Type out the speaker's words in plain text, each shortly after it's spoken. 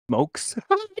smokes.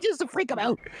 Just to freak them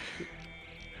out.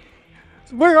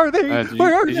 Where are they?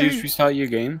 Where are Did they? you just restart your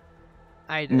game?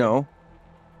 I did. No.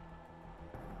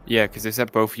 Yeah, because they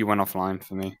said both of you went offline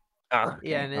for me. Oh,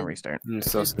 Yeah, okay, and I'll then restart. You're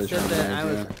so It said suspicious. that I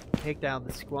was kicked out of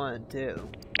the squad too.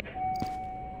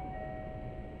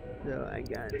 So I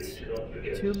got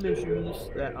 2 missions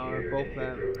that are both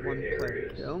at 1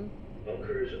 player kill. I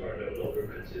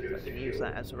can use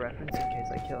that as a reference in case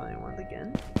I kill anyone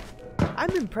again. I'm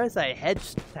impressed I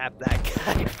hedge-tapped that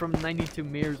guy from 92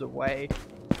 meters away.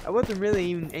 I wasn't really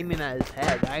even aiming at his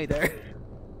head either.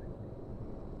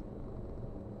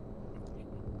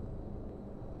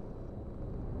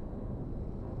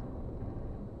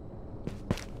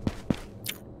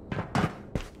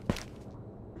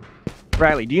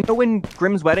 Riley, do you know when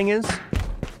Grimm's wedding is?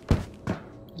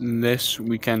 This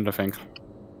weekend, I think.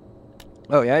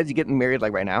 Oh yeah, is he getting married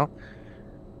like right now?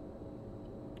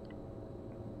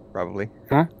 Probably.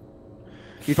 Huh?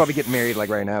 He's probably getting married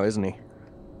like right now, isn't he?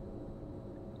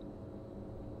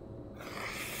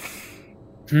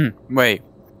 Wait.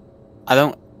 I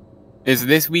don't... Is it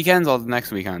this weekend or the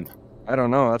next weekend? I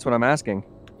don't know. That's what I'm asking.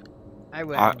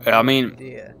 I mean,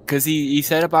 because he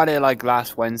said about it like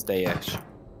last Wednesday-ish.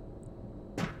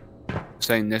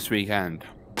 Saying this weekend.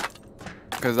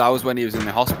 Because that was when he was in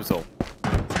the hospital.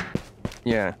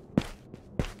 Yeah.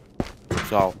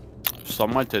 So,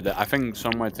 somewhere today. I think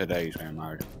somewhere today he's getting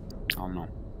married. I don't know.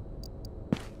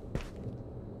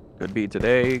 Could be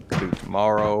today. Could be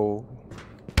tomorrow.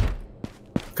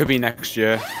 Could be next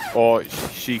year. Or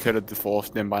she could have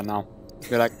divorced him by now.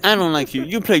 Be like, I don't like you.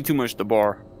 You play too much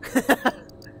tabor.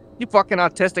 You fucking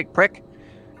autistic prick.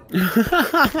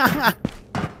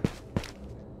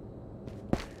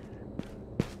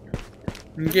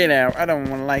 Get out. I don't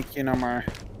want to like you no more.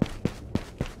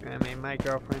 I mean, my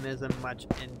girlfriend isn't much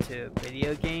into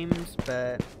video games,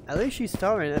 but at least she's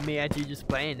tolerant of me actually just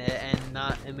playing it and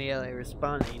not immediately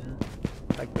responding.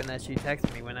 Like when she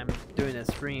texts me when I'm doing a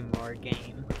stream or a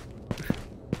game.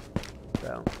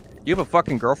 So. You have a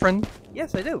fucking girlfriend?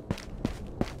 Yes, I do.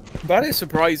 That is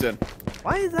surprising.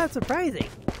 Why is that surprising?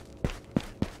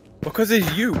 Because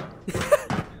it's you.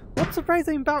 What's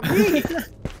surprising about me?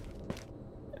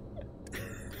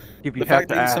 If you have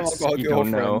to ask, you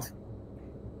don't know.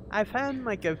 I've had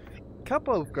like a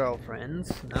couple of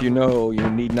girlfriends. You know, you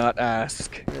need not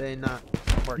ask. Really not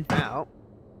worked out.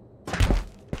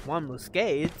 One was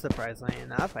gay, surprisingly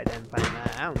enough. I didn't find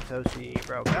that out until she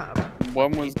broke up.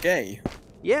 One was gay.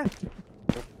 Yeah.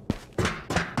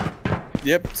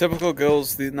 Yep, typical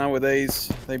girls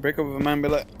nowadays. They break up with a man and be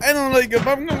like, I don't like him,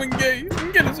 I'm going gay.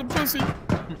 I'm getting some pussy.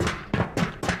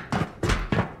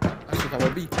 That's just how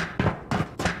it be.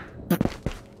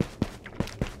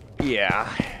 Yeah.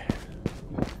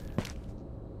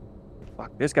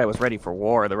 Fuck, this guy was ready for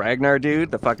war. The Ragnar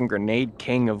dude, the fucking grenade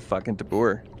king of fucking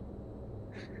Tabor.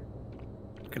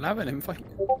 Can I have an invite?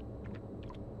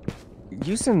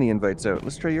 You send the invites out.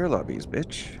 Let's try your lobbies,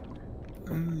 bitch.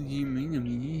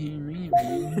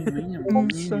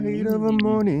 Sight of a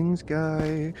morning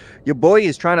sky. Your boy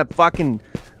is trying to fucking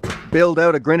build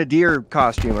out a grenadier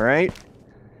costume, alright?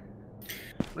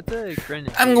 What's a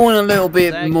grenade? I'm going a little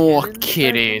bit more cannon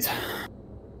kidded.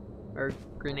 Or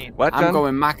grenade? What, I'm John?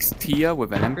 going max tier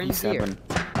with an Grenadier. MP7.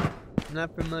 I'm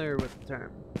not familiar with the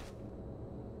term.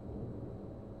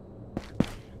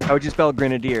 How would you spell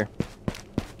grenadier?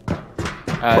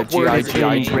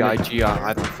 G-I-G-I-G-I-G-I,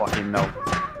 I don't fucking know.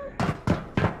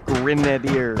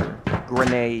 Grenadier.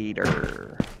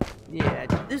 Grenader. Yeah,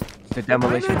 just The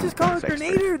demolition. why not just call it expert.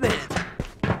 Grenader then?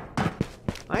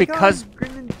 Why Because call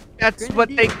it that's what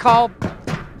they call.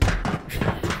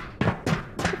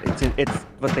 It's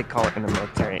what they call it in the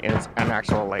military, and it's an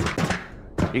actual like.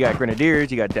 You got grenadiers,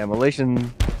 you got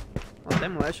demolition. Well,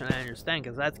 demolition I understand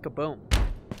because that's kaboom.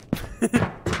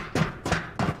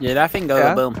 Yeah, that thing goes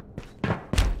Yeah. boom.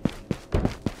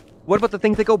 What about the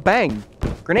things that go bang?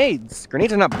 Grenades.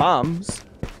 Grenades are not bombs.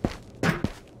 It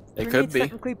Grenades could be.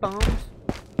 technically bombs.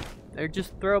 They're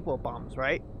just throwable bombs,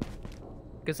 right?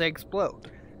 Because they explode.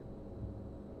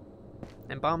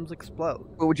 And bombs explode.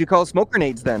 What would you call smoke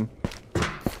grenades then?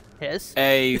 Hiss.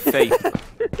 A fake.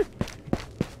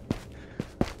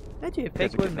 Actually, a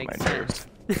Guys fake are would getting make on my sense.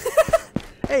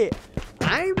 Hey,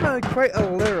 I'm quite a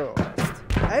literalist.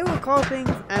 I will call things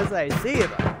as I see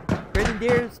them.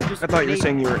 Grenadiers just. I thought you were grenade-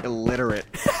 saying you were illiterate.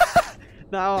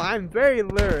 No, I'm very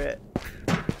literate.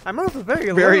 I'm also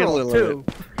very Very literal too.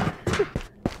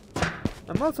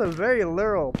 I'm also a very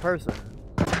literal person.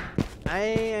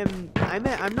 I'm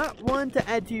not one to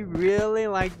actually really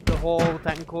like the whole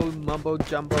technical mumbo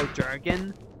jumbo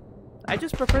jargon. I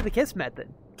just prefer the KISS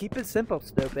method. Keep it simple,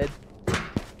 stupid.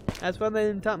 That's what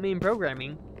they taught me in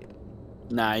programming.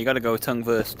 Nah, you gotta go tongue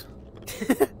first.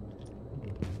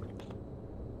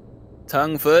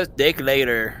 Tongue first, dick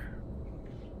later.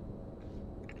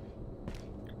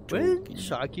 Would it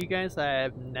shock you guys that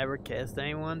I've never kissed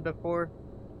anyone before?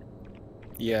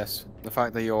 Yes, the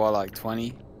fact that you're like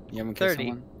 20, you haven't kissed 30.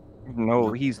 someone,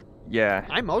 No, he's yeah.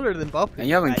 I'm older than both of and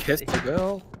you haven't actually. kissed a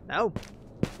girl. No.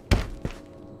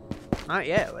 Not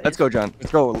yet, at Let's least. go, John.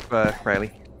 Let's go,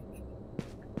 Riley.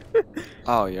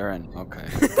 Oh, you're in. Okay.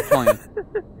 Fine.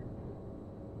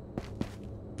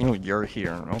 Oh, you're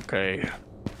here. Okay.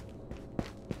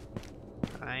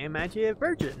 I am actually a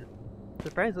virgin.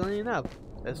 Surprisingly enough,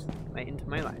 this late into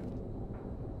my life.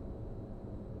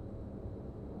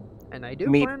 And I do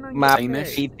Meet plan on my getting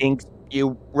famous. he thinks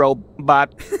you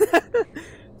robot. married.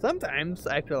 Sometimes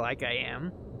I feel like I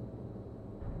am.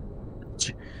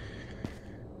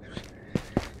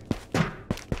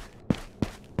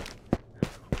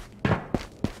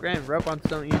 Granted, robots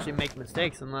don't usually make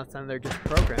mistakes unless they're just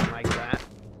programmed like that.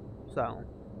 So,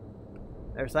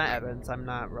 there's that evidence I'm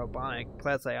not robotic.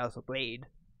 Plus, I also bleed.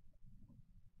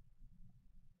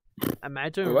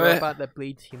 Imagine a What? robot that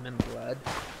bleeds human blood.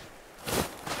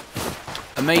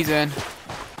 Amazing.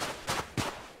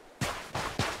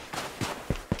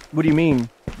 What do you mean?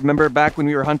 Remember back when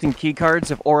we were hunting key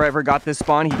cards? If Aura ever got this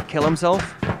spawn, he'd kill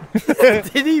himself? Did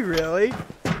he really?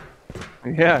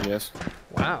 Yeah. Yes.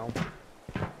 Wow.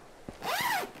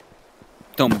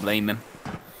 Don't blame him.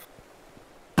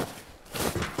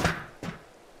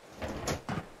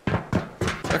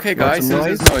 Okay, guys, some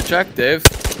since there's noise? no objective,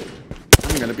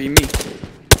 I'm gonna be me.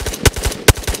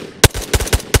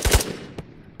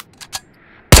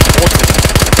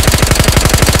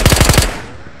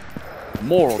 Autism.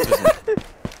 More autism.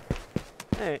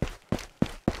 Hey,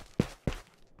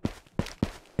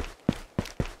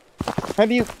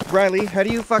 Riley, how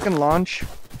do you fucking launch?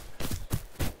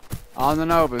 I don't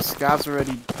know, but Scav's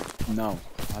already. No,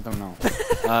 I don't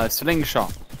know.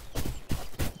 Slingshot.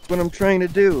 That's what I'm trying to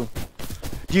do.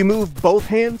 Do you move both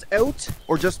hands out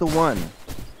or just the one?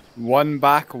 One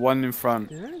back, one in front.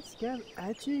 did this guy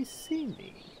actually see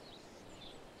me?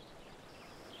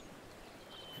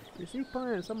 Is he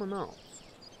pointing at someone else?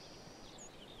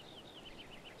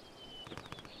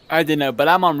 I don't know, but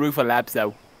I'm on Roof of Labs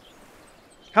though.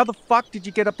 How the fuck did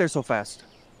you get up there so fast?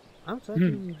 I'm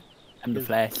talking. I'm the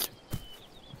Flash.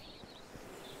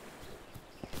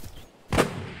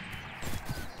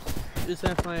 Just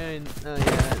FYI, oh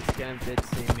yeah, this guy did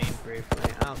see me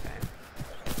briefly. Okay.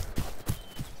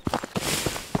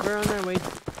 We're on our way.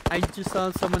 I just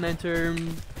saw someone enter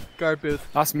guard booth.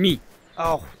 That's me.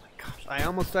 Oh my gosh, I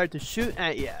almost started to shoot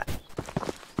at you.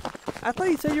 I thought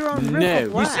you said you were on No, Roof of you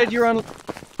You Labs. said you're on.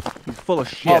 You're full of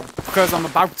shit. Oh, because I'm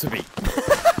about to be.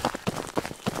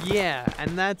 Yeah,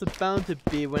 and that's bound to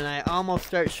be when I almost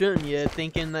start shooting you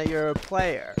thinking that you're a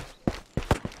player.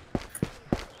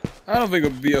 I don't think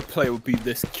a player would be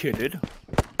this kidded.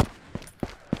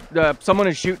 Someone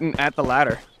is shooting at the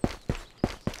ladder.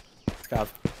 Scav.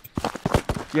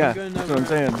 Yeah, going that's what I'm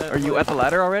over saying. that Are you way. at the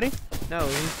ladder already? No,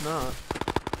 he's not.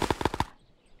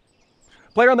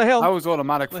 Player on the hill. That was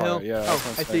automatic The fire. hell? Yeah, Oh,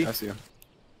 that's what I I'm saying. see. I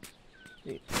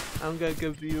see him. I'm gonna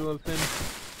give view of him.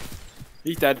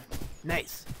 He's dead.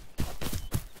 Nice.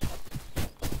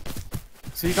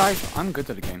 See, guys, I'm good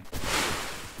at the game.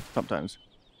 Sometimes.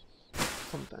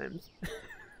 Sometimes.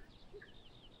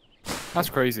 That's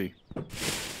crazy.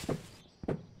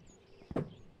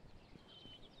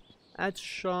 That's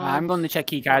Sean. I'm going to check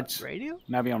keycards. Radio?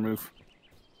 Now be on roof.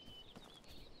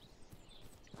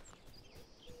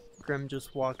 Grim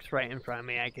just walks right in front of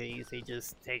me. I could easily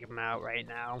just take him out right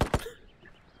now.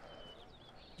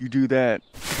 You do that.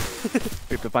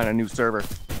 We have to find a new server.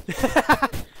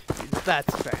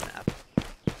 That's fair enough.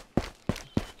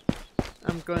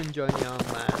 I'm going to join you on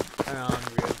that. Or on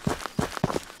roof.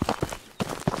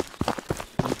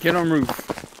 Get on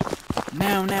roof.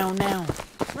 Now.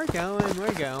 We're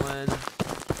going.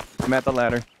 I'm at the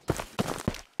ladder.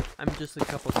 I'm just a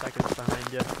couple seconds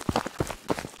behind you.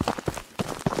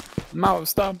 I'm out of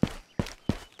stab.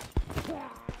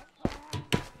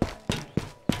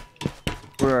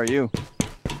 Where are you?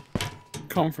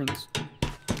 Conference.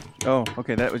 Oh,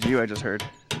 okay, that was you I just heard.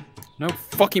 No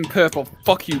fucking purple.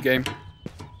 Fuck you, game.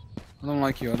 I don't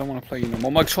like you. I don't want to play you no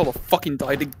more. My controller fucking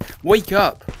died. Wake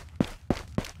up.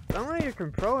 Don't let your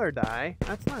controller die.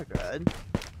 That's not good.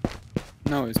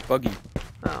 No, it's buggy.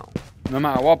 Oh. No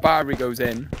matter what battery goes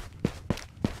in,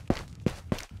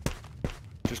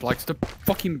 just likes to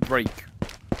fucking break.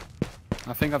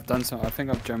 I think I've done so. I think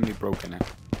I've generally broken it.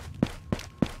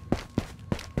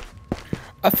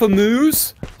 A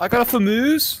famous? I got a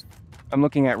famous? I'm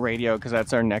looking at radio because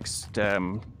that's our next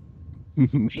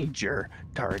Major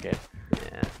target.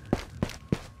 Yeah.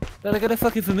 Better get a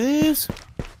fucking for moves.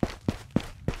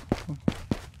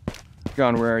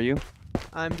 John, where are you?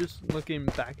 I'm just looking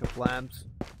back of labs.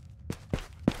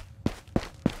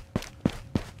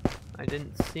 I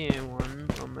didn't see anyone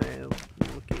on my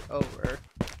looking over.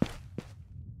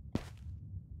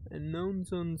 And no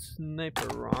one's on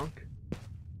Sniper Rock.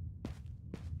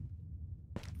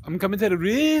 I'm coming to the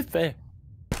roof.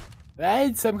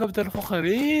 Lads, I'm coming to the fucking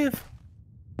roof.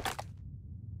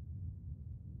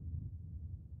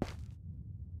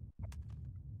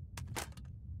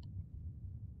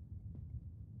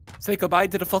 Say goodbye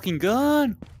to the fucking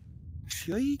gun.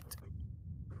 Shite.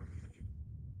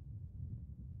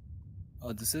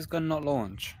 Oh, does this gun not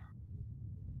launch?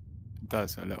 It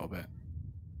does a little bit.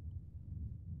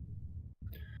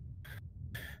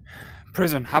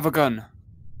 Prison, have a gun.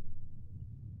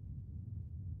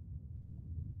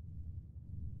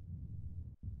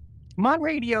 I'm on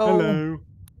radio. Hello.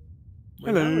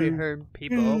 We probably Hello. heard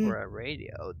people over at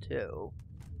radio too.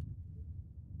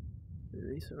 At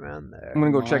least around there. I'm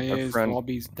gonna go check the Maya's front.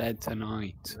 lobby's dead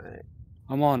tonight. Right.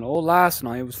 I'm on. All last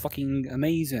night it was fucking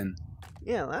amazing.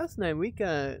 Yeah, last night we got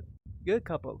a good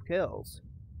couple of kills.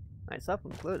 Myself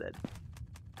included.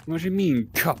 What do you mean,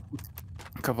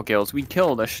 couple kills? We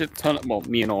killed a shit ton of, well,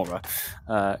 me and Aura,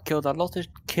 killed a lot of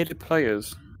kid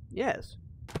players. Yes.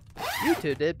 You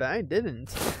two did, but I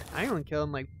didn't. I only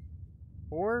killed like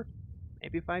 4,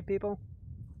 maybe 5 people.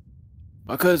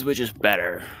 Because we're just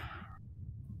better.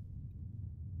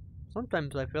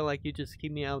 Sometimes I feel like you just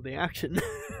keep me out of the action.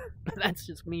 But that's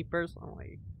just me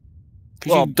personally.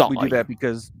 Well, you die. we do that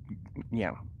because,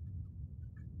 yeah.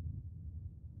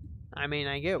 I mean,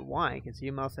 I get why, because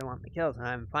you mostly want the kills, and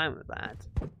I'm fine with that.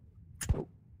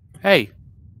 Hey,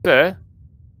 sir,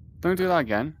 don't do that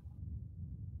again.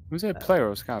 Was it a player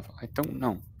or a scav? I don't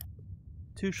know.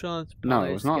 2 shots. No,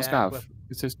 it was not a scav.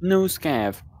 It says no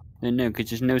scav. No, because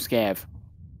there's no scav.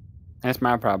 That's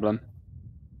my problem.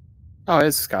 Oh,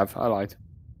 it's a scav. I lied.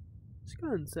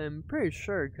 Guns, I'm pretty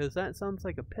sure, because that sounds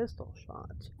like a pistol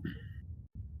shot.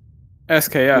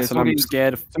 SKS, Yeah, and I'm somebody-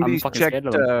 scared. I'm Somebody fucking checked scared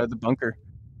of them. the bunker.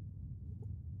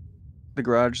 The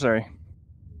garage, sorry.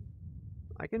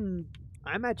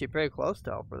 I'm actually pretty close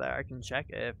to over there. I can check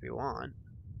it if you want.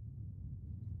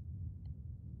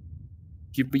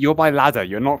 You're by ladder.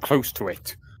 You're not close to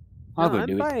it. I'll No, go I'm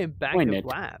do it. by back Why of not?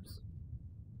 labs.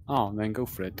 Oh, then go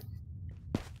for it.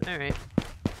 Alright.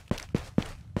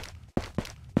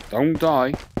 Don't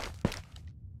die.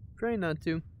 Try not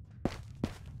to.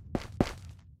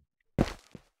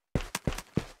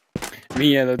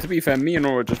 Yeah, to be fair, me and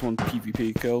Aura just want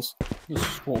PvP kills. This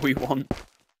is what we want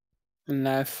in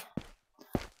life.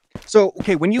 So,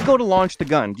 okay, when you go to launch the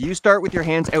gun, do you start with your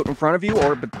hands out in front of you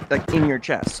or like in your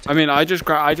chest? I mean, I just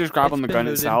grab It's on the been gun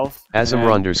looted. itself.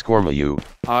 Asm_Mayu,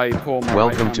 I pull my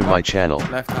welcome right to hand my up, channel.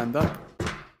 left hand up.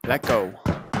 Let go.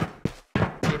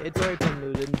 Yeah, it's already been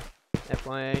looted.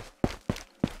 FYI.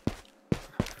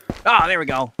 Ah, there we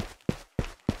go.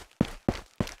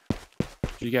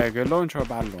 Did you get a good launch or a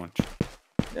bad launch?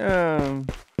 A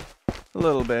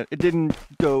little bit. It didn't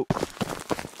go.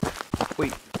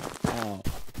 Wait, Oh.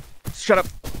 shut up.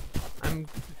 I'm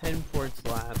heading towards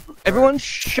lab. Everyone,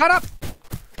 shut up.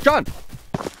 John.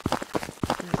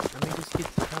 Let me just get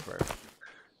to cover.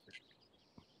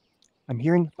 I'm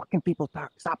hearing fucking people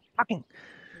talk. Stop talking.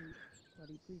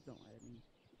 Buddy, please don't lie to me.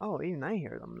 Oh, even I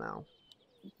hear them now.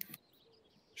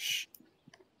 Shh.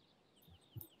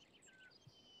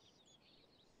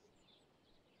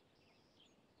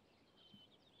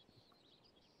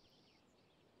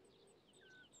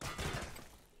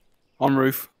 On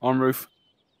roof. On roof.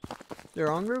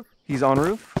 They're on roof? He's on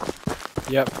roof.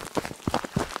 Yep.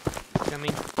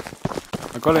 Coming.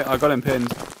 I got him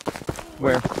pinned.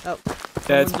 Where? Oh,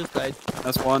 Dead. someone just died.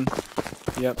 That's one.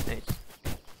 Yep. Nice.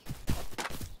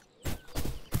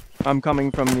 I'm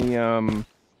coming from the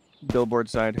billboard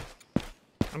side.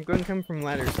 I'm going to come from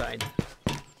ladder side.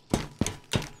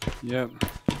 Yep.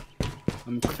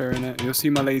 I'm clearing it. You'll see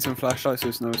my laser and flashlight, so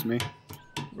it knows me.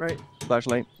 Right.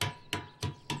 Flashlight.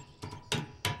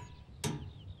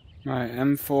 Right,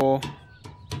 M4.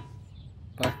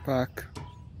 Backpack.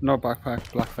 No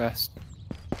backpack, black vest.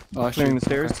 Oh, actually, Clearing the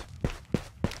stairs.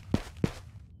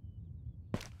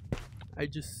 I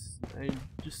just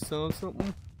saw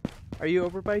something. Are you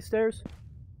over by stairs?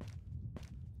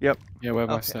 Yeah, we're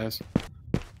by Okay. stairs.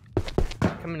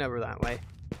 Coming over that way.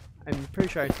 I'm pretty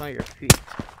sure I saw your feet.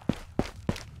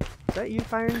 Is that you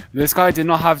firing? This guy did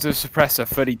not have the suppressor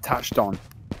fully attached on.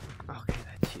 Okay,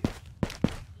 that's you.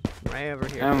 Right over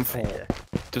here. M4. beside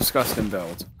ya. Disgusting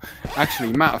build.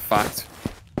 Actually, matter of fact,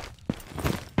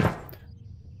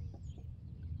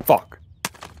 Fuck.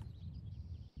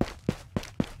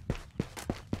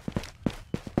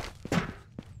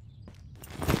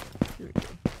 Here we go.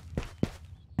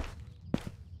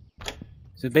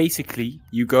 So basically,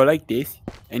 you go like this,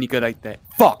 and you go like that.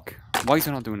 Fuck! Why is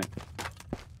it not doing it?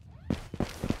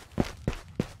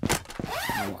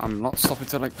 No, I'm not stopping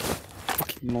to like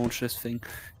fucking launch this thing.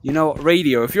 You know what,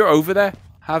 radio? If you're over there,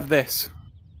 have this.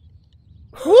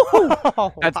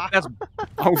 That's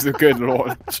That was a good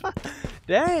launch.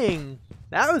 Dang,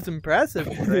 that was impressive,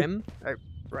 Grim. Or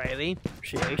Riley.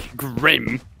 Sheesh.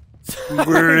 Grim.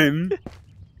 Grim.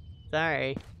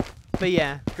 Sorry. But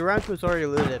yeah, garage was already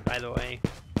looted, by the way.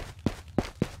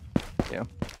 Yeah.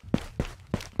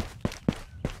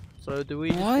 So do we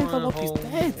just Why the want fuck to is hold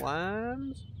dead?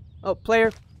 labs? Oh,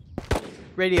 player.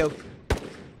 Radio.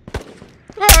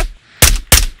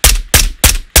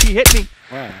 He hit me.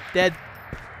 Where? Dead.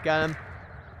 Got him.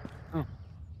 Oh.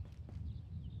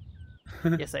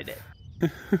 Yes, I did.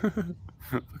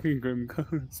 Fucking Grim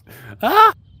goes.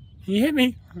 Ah! He hit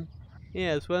me.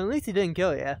 Yes, well, at least he didn't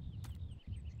kill you.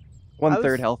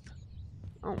 1/3 health.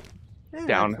 Oh, yeah,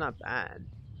 Down. That's not bad.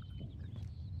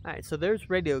 Alright, so there's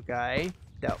radio guy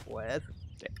dealt with.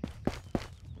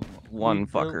 One We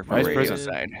fucker don't from Nice the prison.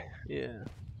 side. Yeah.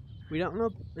 We don't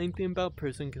know anything about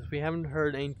prison because we haven't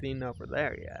heard anything over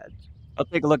there yet. I'll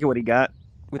take a look at what he got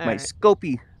with my Alright.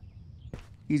 Scopy.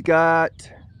 He's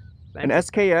got an Thank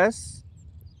SKS,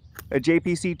 a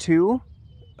JPC-2,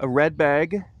 a red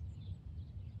bag.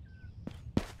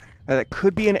 That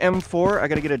could be an M4. I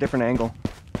gotta get a different angle.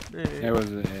 you. It was,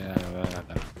 yeah.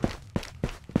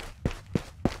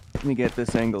 Let me get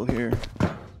this angle here.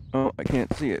 Oh, I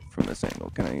can't see it from this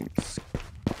angle. Can I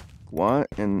squat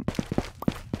and...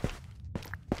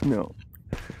 No.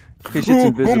 His shit's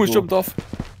invisible. Almost jumped off.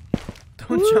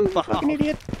 Don't Ooh, jump off. fucking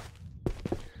idiot.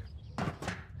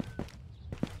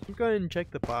 Go ahead and check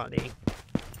the body.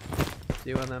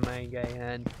 See what that main guy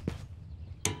had.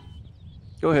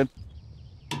 Go ahead.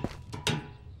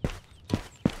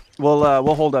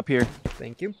 We'll hold up here.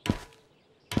 Thank you.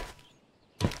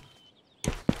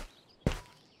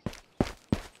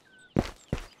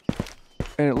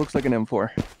 And it looks like an M4.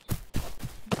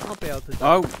 I'll be able to.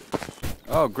 Oh.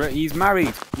 Oh, great. He's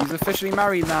married. He's officially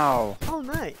married now. Oh,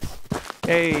 nice.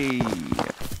 Hey.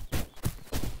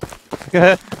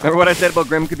 Remember what I said about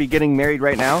Grim could be getting married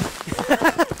right now?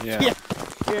 Yeah. Yeah.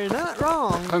 You're not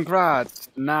wrong. Congrats.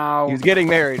 Now He's getting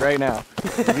married right now.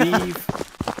 leave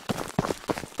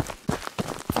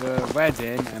the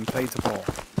wedding and play the ball.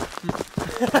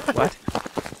 What?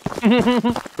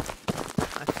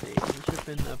 Let's see. We should have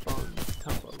been up on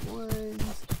top of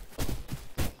woods.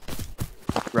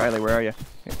 Riley, where are you?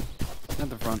 At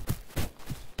the front.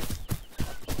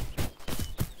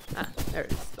 Ah, there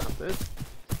it is. Stop it.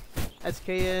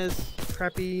 SKS,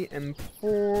 crappy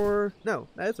M4. No,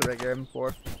 that's a regular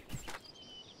M4.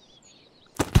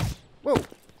 Whoa.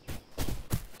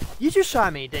 You just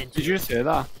shot me, didn't you? Did you just hear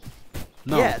that?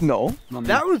 No. Yes. No. Not me.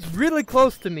 That was really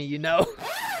close to me, you know.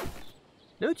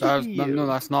 No That was- GPU. no,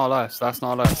 that's not us. That's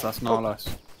not us. That's not us.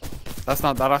 That's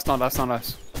not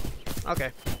us.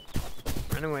 Okay.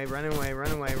 Run away, run away,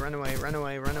 run away, run away, run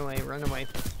away, run away, run away.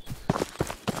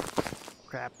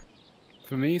 Crap.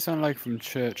 For me, it sounded like from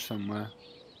church somewhere.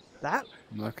 That?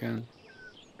 I'm looking.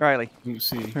 Riley, Let's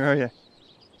see. where are you?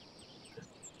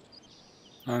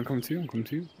 I'm coming to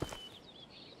you.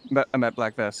 I'm at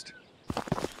Black Vest.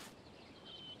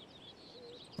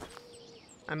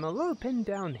 I'm a little pinned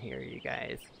down here, you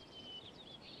guys.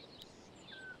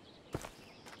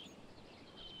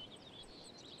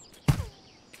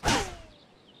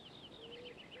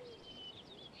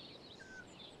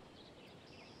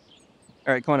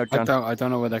 All right, come on out, John. I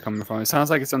don't know where they're coming from. It sounds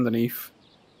like it's underneath.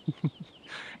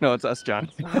 No, it's us, John.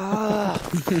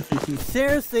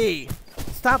 Seriously,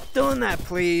 stop doing that,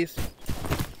 please.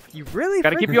 You really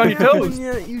Gotta keep freaking you on your out toes.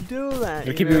 when you do that.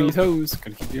 Gotta keep you on your toes.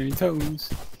 Gotta keep you on your toes.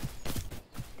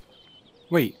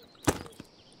 Wait.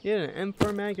 Yeah, an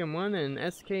M4 mag in one and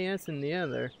an SKS in the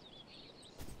other.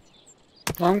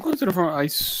 I'm going to the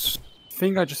front.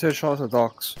 Think I just heard shots at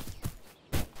docks.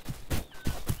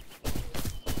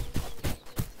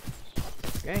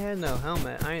 Guy had no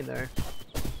helmet either.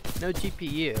 No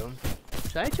GPU.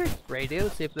 Should I check radio,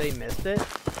 see if they missed it?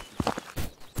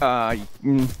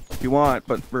 If you want,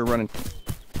 but we're running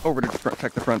over to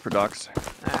check the front for docs.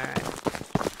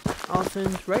 Alright. All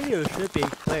since radio should be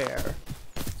clear.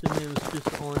 So it was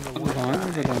just on the I'm one fine. I'll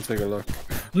go side. down and take a look.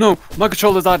 No! My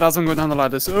controller died as I'm going down the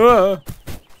ladders.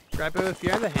 Grab it with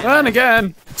your other hand. And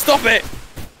again! Stop it!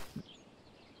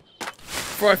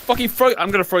 Before I fucking throw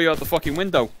I'm gonna throw you out the fucking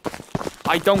window.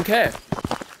 I don't care.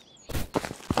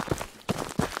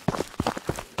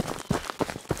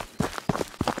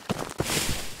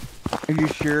 Are you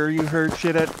sure you heard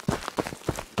shit at?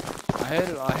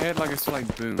 I heard like a slight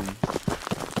boom. I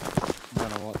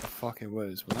don't know what the fuck it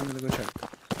was, but I'm gonna go check.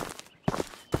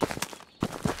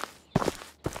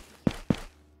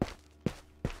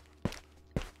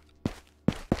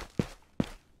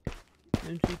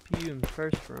 No GPU in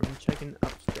first room, checking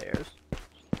upstairs.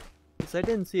 Because I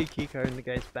didn't see a keycard in the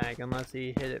guy's bag unless he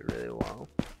hit it really well.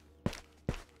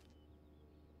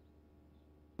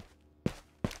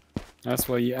 That's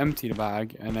why you empty the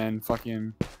bag and then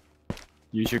fucking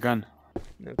use your gun.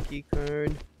 No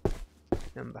keycard.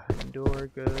 I'm behind door,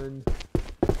 good.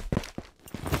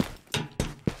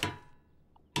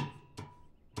 I'm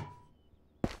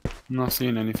not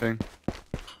seeing anything.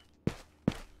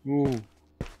 Ooh.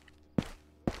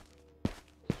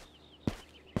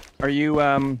 Are you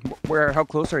where? How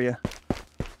close are you?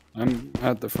 I'm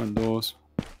at the front doors.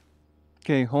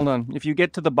 Okay, hold on. If you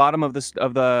get to the bottom of this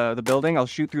of the building, I'll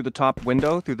shoot through the top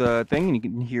window through the thing, and you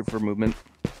can hear for movement.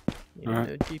 Yeah, Alright.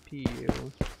 no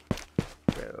GPU.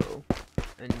 So,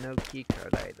 and no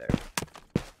keycard either.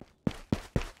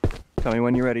 Tell me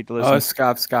when you're ready to listen. Oh,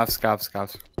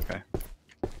 scav. Okay.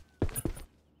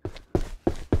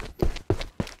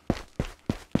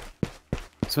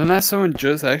 So unless someone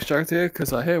just extracted here,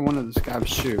 because I hear one of the scavs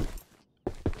shoot.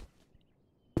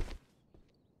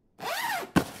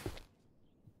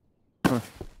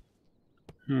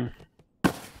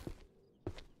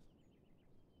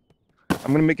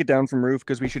 I'm gonna make it down from roof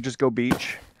because we should just go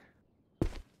beach.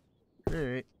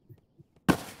 Alright.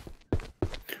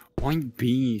 Why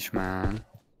beach, man?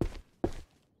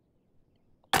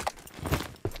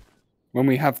 When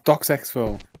we have Doc's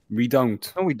Exfil, we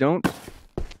don't. No, we don't.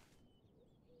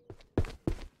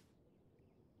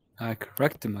 I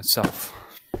corrected myself.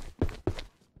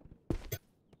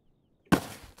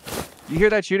 You hear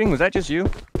that shooting? Was that just you?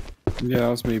 Yeah, that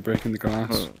was me breaking the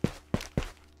glass.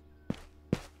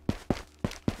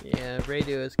 Yeah,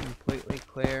 radio is completely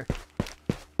clear.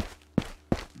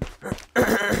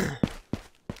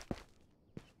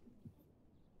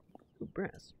 Good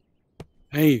breath.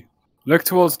 Hey, look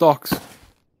towards Doc's.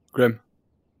 Grim.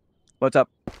 What's up?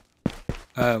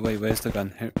 Wait, where's the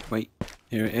gun? Here, wait,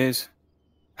 here it is.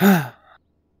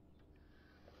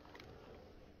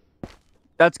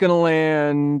 That's gonna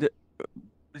land.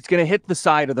 It's gonna hit the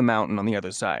side of the mountain on the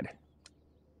other side.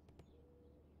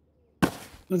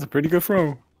 That's a pretty good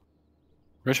throw.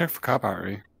 Go check for car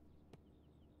battery.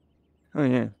 Oh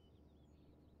yeah.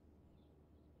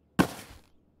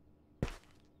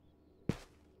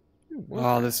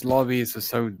 Oh, this lobby is just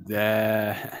so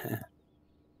there.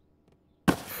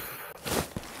 Hey,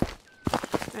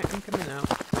 I'm coming out.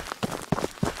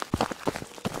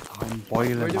 I'm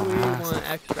boiling Where do my we ass. want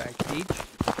to extract? Beach?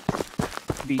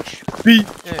 Beach. Beach!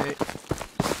 Alright.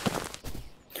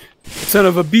 Son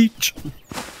of a beach!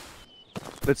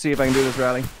 Let's see if I can do this,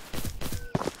 Riley.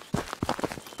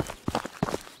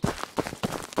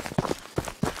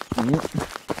 Yep.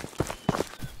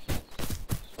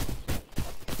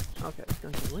 Okay,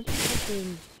 Duncan, where's the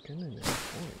fucking gun in there?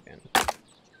 Oh, again.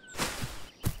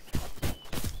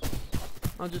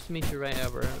 I'll just meet you right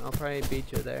over. I'll probably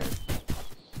beat you there.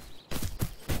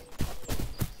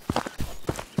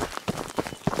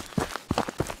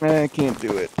 I can't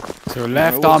do it. So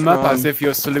left what's arm up wrong? as if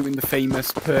you're saluting the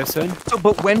famous person. So,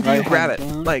 but when do you Right grab hand it?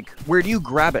 down. Like, where do you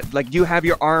grab it? Like, do you have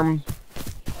your arm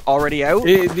already out?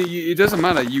 It doesn't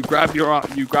matter. You grab it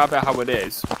how it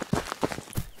is.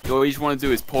 All you want to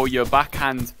do is pull your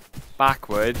backhand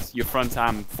backwards, your front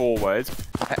arm forward.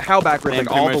 How backwards? Then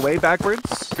Like all pretty the way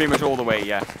backwards? Pretty much all the way,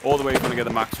 yeah. All the way you're gonna get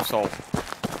the max assault.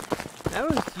 That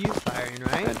was you firing,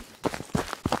 right? And-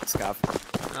 Scav.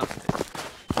 Okay.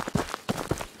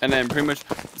 And then pretty much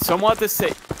somewhat the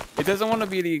same. It doesn't want to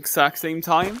be the exact same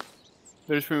time,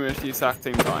 but it's pretty much the exact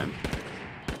same time.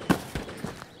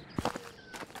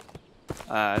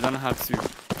 I don't know how to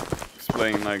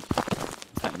explain like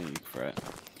technique for it.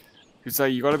 It's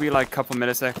like you gotta be like a couple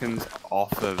milliseconds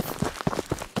off of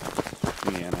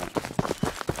the internet.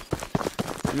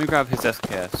 Let me grab his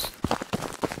SKS.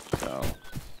 So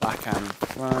backhand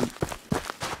front.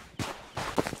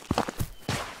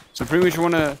 So pretty much you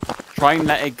wanna try and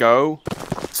let it go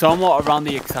somewhat around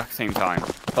the exact same time.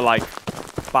 But like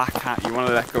backhand, you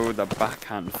wanna let go of the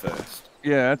backhand first.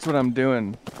 Yeah, that's what I'm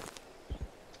doing.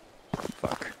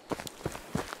 Fuck.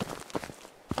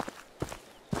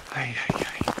 Ay, ay,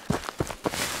 ay.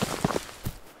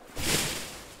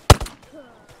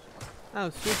 I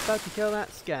was just about to kill that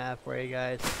scav for you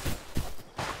guys.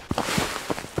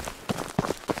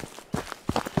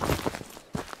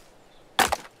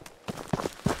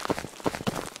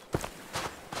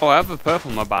 Oh, I have a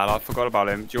purple, my bad. I forgot about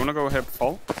him. Do you wanna go ahead,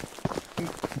 Paul?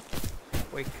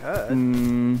 We could.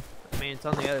 Mm, I mean, it's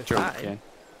on the other Sure, side. okay.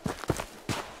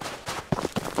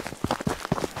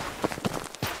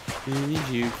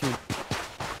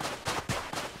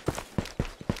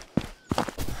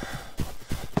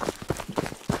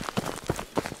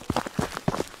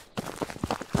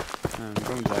 I'm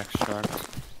going to extract.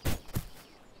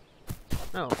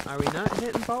 Oh, are we not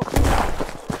hitting bulk?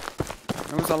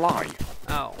 It was a lie.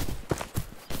 Oh.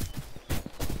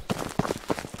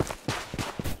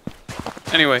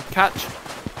 Anyway, catch.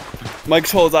 Mike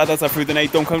holds that as I threw the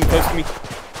nade. Don't come close to me.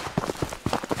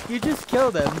 You just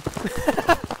killed him.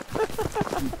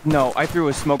 no, I threw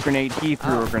a smoke grenade. He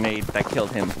threw Oh. a grenade that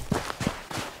killed him.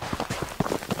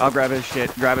 I'll grab his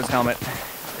shit. Grab his helmet.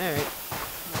 Alright.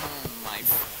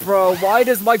 Bro, why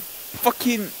does my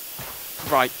fucking...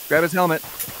 Right. Grab his helmet.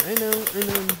 I know,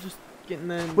 I'm just getting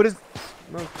the What is?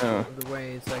 smoke Oh. out of the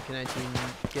way so I can actually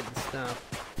get the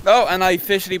stuff. Oh, and I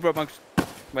officially broke my...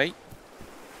 Wait.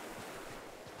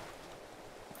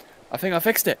 I think I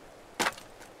fixed it.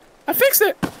 I fixed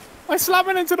it! I slammed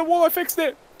it into the wall, I fixed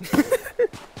it!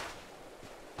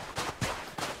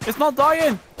 It's not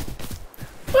dying!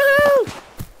 Woohoo!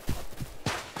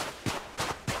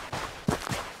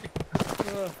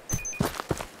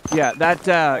 Yeah, that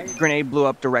grenade blew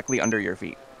up directly under your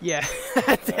feet. Yeah,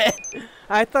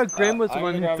 I thought Grim was the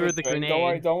one who threw the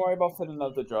grenade. Don't worry about filling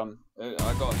up the drum. I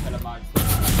got a ton of mine.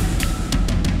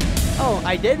 Oh,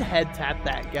 I did head tap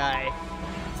that guy.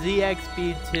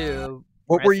 ZXB2.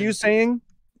 What were you Present. saying,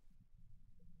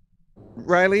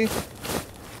 Riley?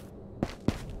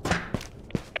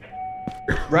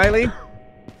 Riley?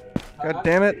 God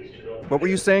damn it. What were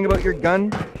you saying about your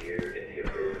gun?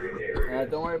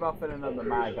 Don't worry about filling up the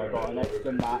mag. I got an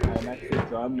extra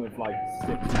drum with like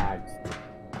 6 mags.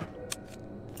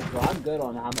 So I'm good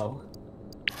on ammo.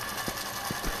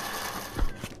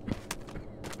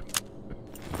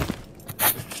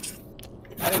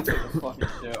 I didn't take this fucking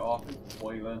shit off. It's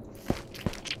spoiling.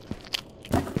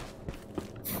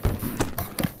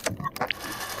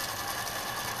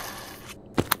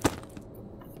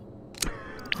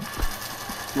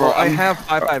 Well, I have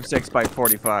 5.56 by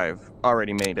 45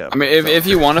 already made up. I mean, if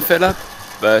you want to fill up,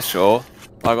 sure.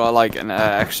 I got like an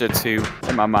extra 2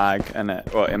 in my mag and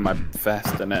in my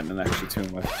vest, and then an extra 2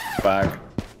 in my bag.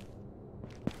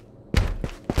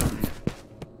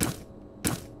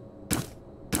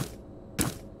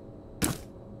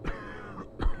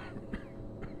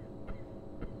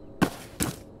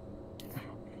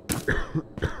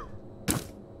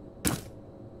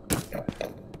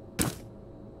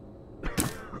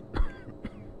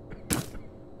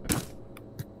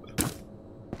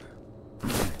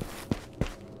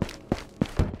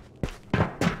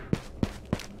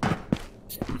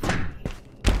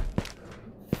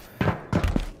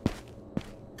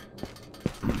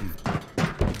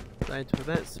 With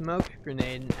that smoke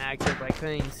grenade active, I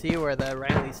couldn't even see where the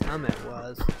Riley's helmet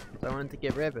was. So I wanted to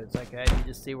get rid of it. It's like I could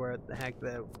just see where the heck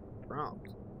the prompt.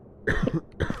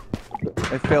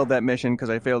 I failed that mission because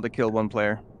I failed to kill one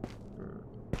player.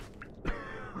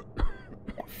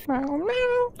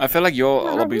 I feel like your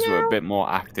lobbies were a bit more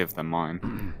active than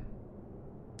mine.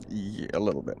 Yeah, a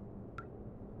little bit.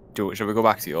 Should we go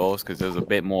back to yours? Because there's a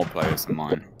bit more players than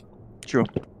mine. True.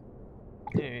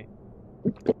 Alright.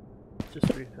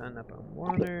 Just refund up on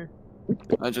water.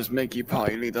 I just make you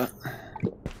party leader.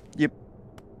 Yep.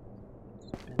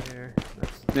 There.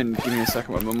 Then give me a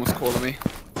second, my mum was calling me.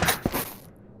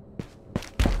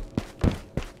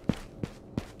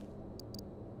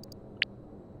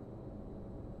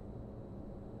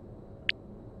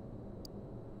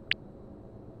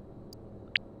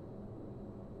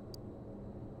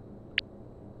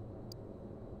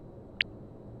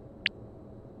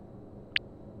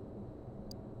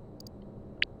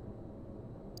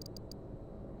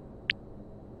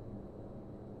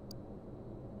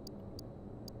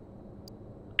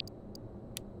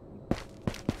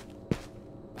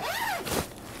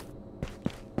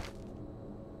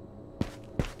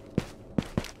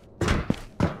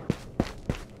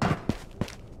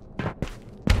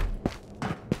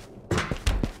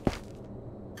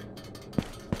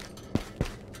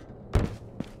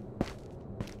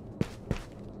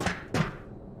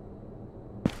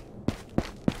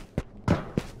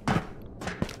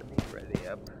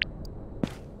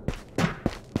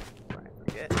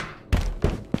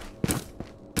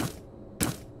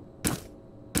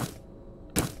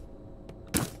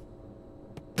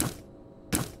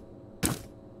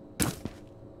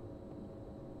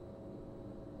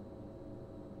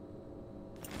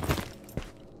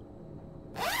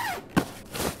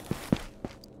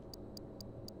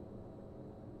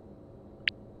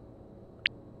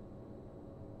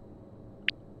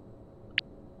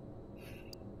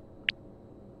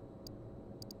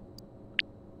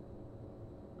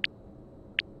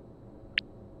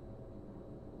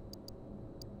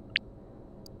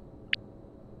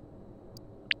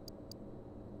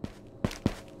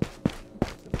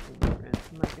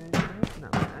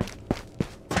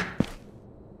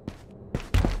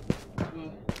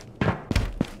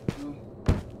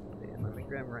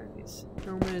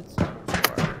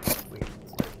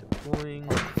 deploying.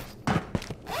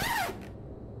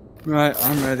 Right,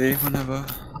 I'm ready. Whenever.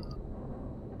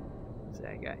 So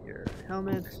I got your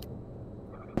helmet.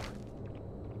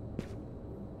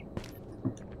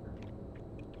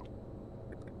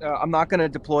 I'm not gonna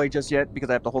deploy just yet because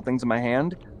I have to hold things in my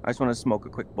hand. I just want to smoke a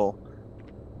quick bowl.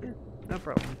 Yeah, no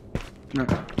problem. No.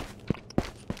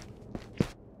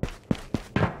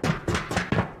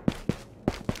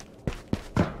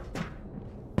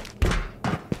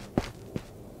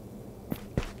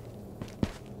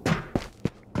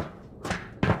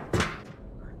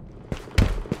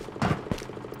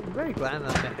 I'm very glad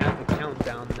that they have the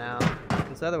countdown now,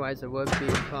 because otherwise it would be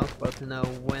impossible to know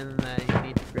when you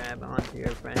need to grab onto your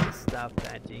friend's stuff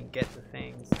that you can get the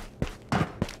things.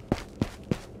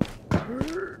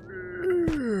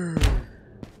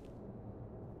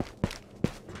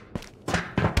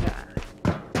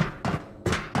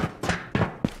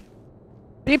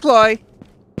 Deploy.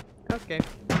 Okay.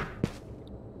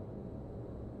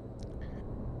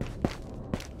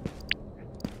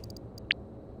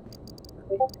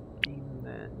 Deem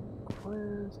that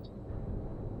quest.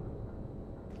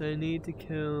 So I need to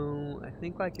kill, I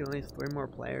think, like at least 3 more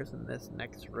players in this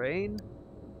next raid,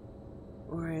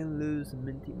 or I lose a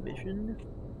minty mission.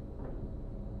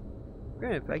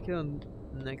 Great, if I kill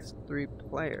the next 3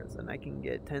 players, then I can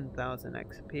get 10,000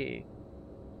 XP.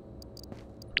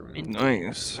 For minty,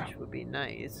 Nice. which would be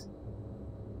nice.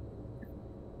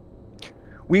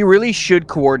 We really should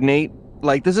coordinate.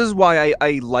 Like, this is why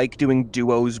I like doing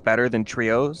duos better than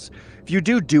trios. If you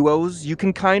do duos, you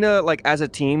can kind of, like, as a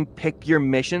team, pick your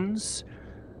missions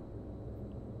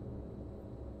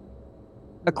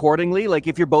accordingly. Like,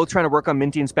 if you're both trying to work on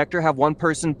Minty Inspector, have one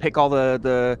person pick all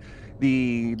the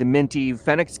Minty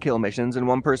Fenix kill missions, and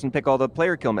one person pick all the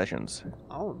player kill missions.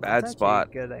 Oh, Bad that's spot.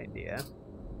 actually a good idea.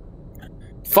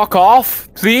 Fuck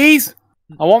off, please.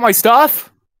 I want my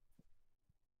stuff.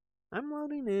 I'm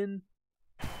loading in.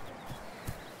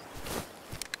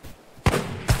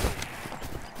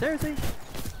 Seriously?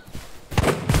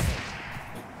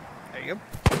 There you go.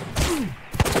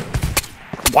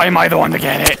 Why am I the one to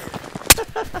get it?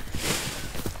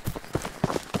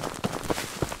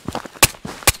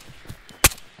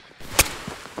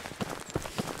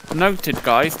 Noted,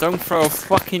 guys. Don't throw a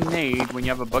fucking nade when you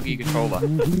have a buggy controller.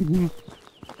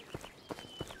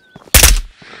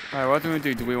 Alright, what do we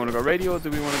do? Do we want to go radio or do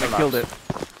we want to go Killed it.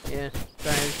 Yeah,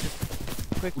 sorry,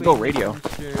 just quickly Go radio.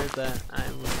 ensure that I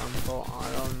was on full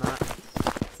auto, not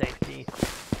safety.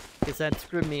 Because that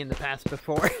screwed me in the past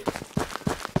before.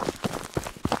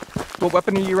 What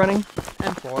weapon are you running?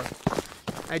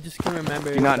 M4. I just can't remember.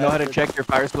 Do you not if know that how to was- check your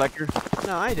fire selector?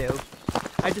 No, I do.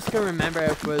 I just can't remember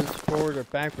if it was forward or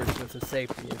backwards with the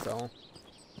safety is all.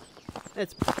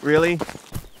 It's Really?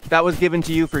 That was given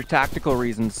to you for tactical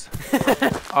reasons.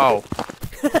 Oh.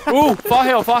 Ooh, far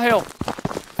hill, far hill.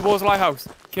 Towards lighthouse.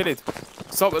 Kidded.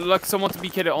 So, like someone to be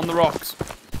kidded on the rocks.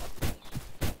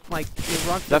 like the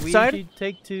rocks that Left we side? usually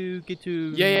take to get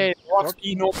to. Yeah. Rocks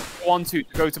E north 1 2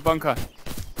 to go to bunker.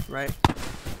 Right.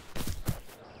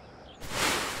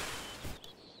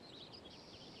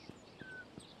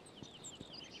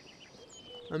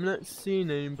 I'm not seeing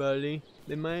anybody.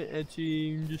 They might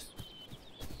actually just.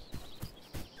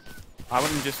 I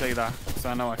wouldn't just say that, because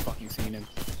I know I fucking seen him.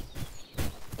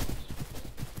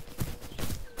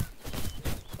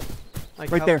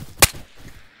 Like Right how- there.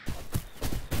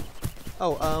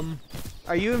 Oh,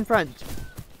 are you in front?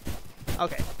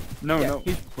 Okay, No, yeah, no.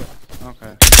 he's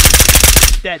Okay.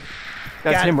 dead.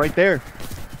 That's Got him right there.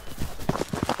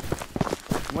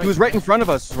 Wait, He was right in front of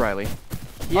us, Riley.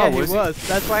 Yeah, Oh, he was he? was.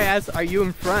 That's why I asked, are you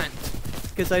in front?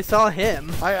 Because I saw him.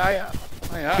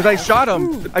 Because I shot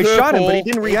him. I shot him, but he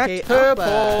didn't react. AK Purple.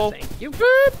 Alpha, thank you.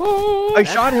 I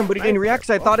shot him, but he didn't right, react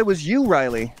because I thought it was you,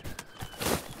 Riley.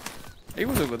 He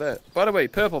was over there. By the way,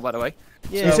 purple, by the way.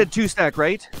 Yeah. You said 2-stack,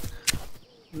 right?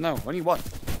 No, only one.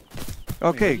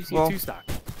 Okay, You see well, 2 stack.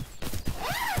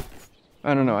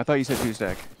 I don't know. I thought you said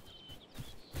 2-stack.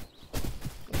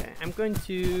 Okay, I'm going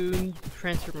to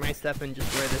transfer my stuff and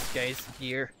just wear this guy's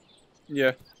gear.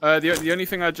 Yeah. The only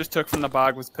thing I just took from the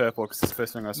bag was purple, because it's the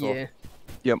first thing I saw. Yeah.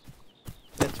 Yep.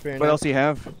 That's fair What enough. else do you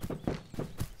have?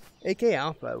 AK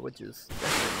Alpha, which is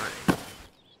definitely mine.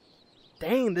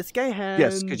 Dang, this guy has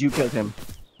Yes, because you killed him.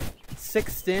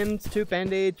 6 stims, 2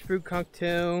 band-aids, fruit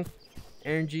cocktail,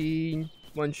 energy,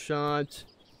 1 shot,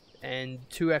 and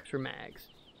 2 extra mags.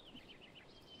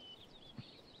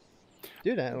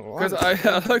 Dude, I Because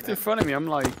I looked in front of me, I'm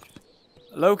like,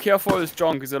 low-key I thought it was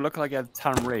John, because it looked like he had a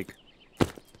tan rig.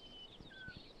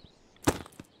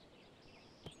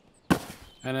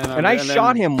 And then And I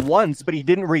shot him once, but he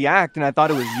didn't react, and I thought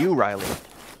it was you, Riley.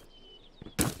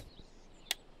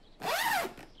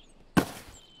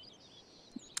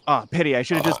 Oh, pity. I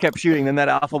should have just kept shooting, then that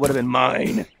alpha would have been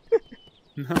mine.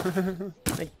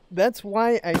 Like, that's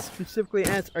why I specifically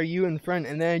asked, are you in front?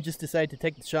 And then I just decided to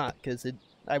take the shot, because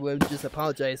I would just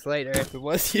apologize later if it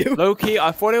was you. Low-key,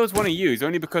 I thought it was one of yous,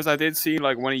 only because I did see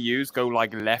like one of yous go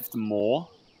like left more.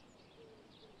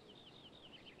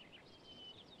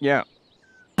 Yeah.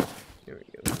 Here we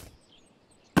go.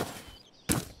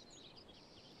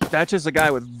 That's just a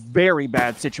guy with very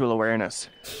bad situational awareness.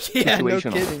 Yeah, no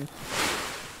Situational. kidding.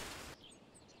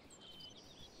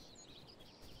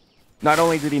 Not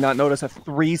only did he not notice a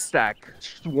 3-stack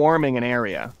swarming an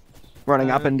area,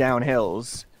 running up and down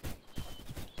hills.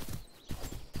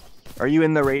 Are you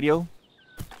in the radio?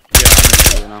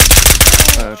 Yeah,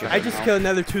 Okay. I just killed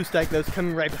another 2-stack that was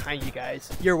coming right behind you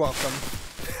guys. You're welcome.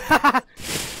 I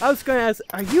was going to ask,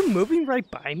 are you moving right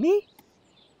by me?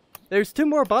 There's 2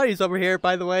 more bodies over here,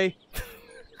 by the way.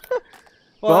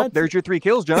 Well, there's your 3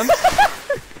 kills, John.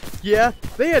 Yeah,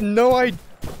 they had no idea.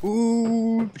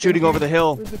 Ooh. Shooting over the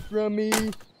hill. With the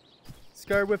drummy.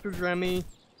 Scar Whipper's Remy.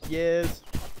 Yes.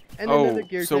 And another Oh,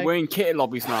 gear so tag. we're in kit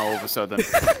lobbies now all of a sudden.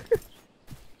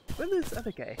 What this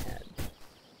other guy had?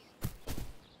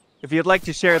 If you'd like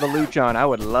to share the loot, John, I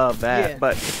would love that, Yeah.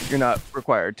 but you're not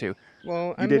required to.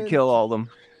 Well, You did kill all of them.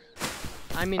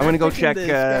 I mean, I'm gonna go picking check, the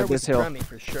Scar this with hill. Remy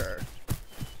for sure.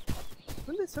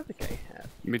 What did this other guy have?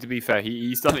 I mean, to be fair,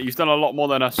 he's done a lot more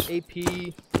than us.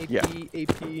 AP, AP, Yeah.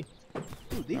 AP.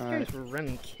 Ooh, these guys were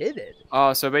running kitted.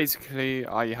 So basically,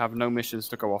 I have no missions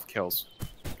to go off kills.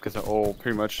 Because they're all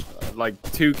pretty much like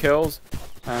 2 kills,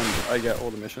 and I get all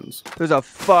the missions. There's a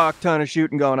fuck ton of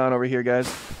shooting going on over here,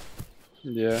 guys.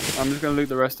 Yeah, I'm just gonna loot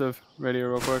the rest of radio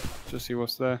real quick, just see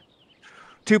what's there.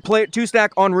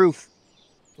 2-stack on roof.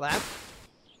 Lap?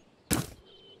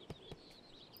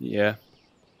 Yeah.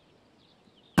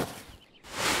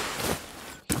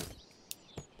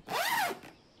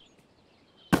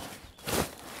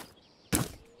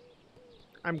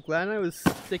 I'm glad I was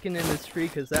sticking in this tree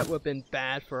because that would have been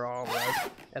bad for all of us.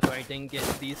 That's why I didn't get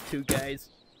these 2 guys.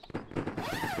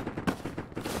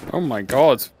 Oh my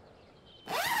god.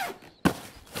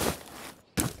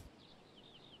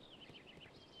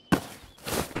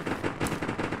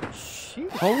 Shit.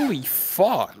 Holy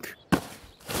fuck.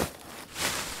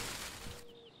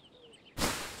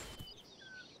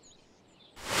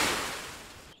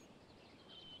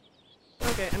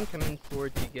 Okay, I'm coming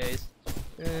towards you guys.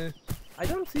 I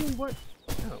don't see what.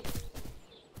 Oh,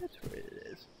 that's where it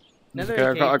is. Another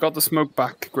Okay, I AK. got the smoke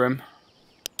back, Grim.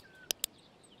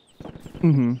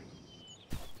 Mm-hmm.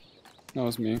 That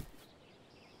was me.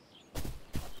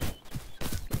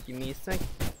 Give me a sec.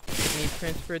 Let me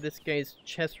transfer this guy's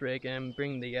chest rig and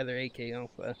bring the other AK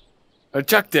Alpha.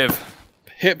 Objective.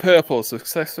 Hit purple,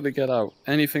 successfully get out.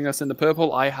 Anything that's in the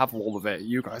purple, I have all of it.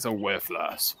 You guys are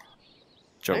worthless.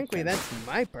 Frankly, Joking. that's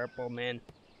my purple, man.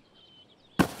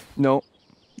 No.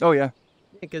 Oh, yeah.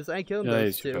 Because I killed Yeah, those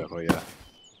it's 2. purple, yeah.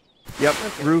 Yep.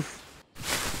 Okay. Roof.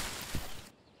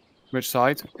 Which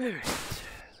side? Alright.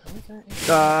 So where's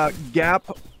that AK?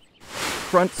 Gap.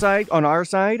 Front side, on our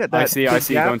side. At that I see big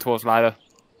you gap. going towards ladder.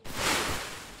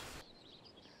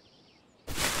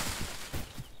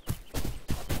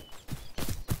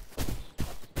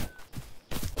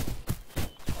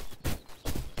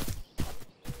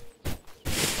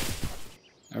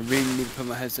 I really need to put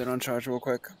my headset on charge real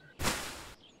quick.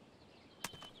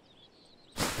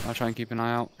 I'll try and keep an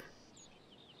eye out.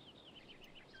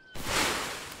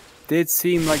 Did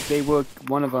seem like they were,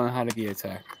 one of them had a gear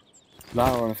tech.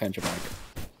 That or an adventure bag.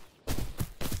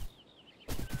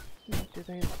 Did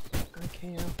I?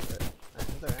 Okay, Alpha.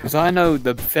 Because I know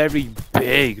the very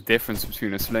big difference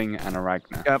between a sling and a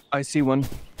Ragnar. Yep, I see one. I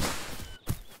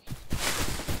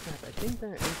think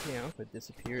that AK Alpha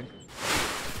disappeared.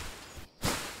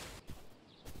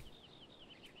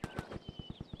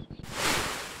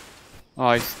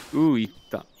 Oh, ooh, he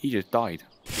just died.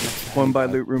 One by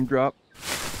loot room drop.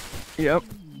 Yep.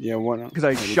 Yeah, one. Because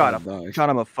I shot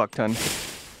him a fuck ton. Good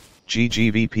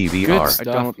GGVPVR. stuff,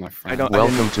 I don't- my I friend. don't.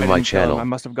 Welcome I didn't, to I my didn't kill him. channel. I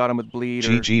must have got him with bleed. Or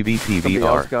somebody else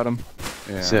GGVPVR. got him.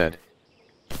 Yeah. Said.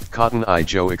 Cotton Eye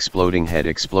Joe exploding head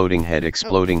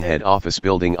office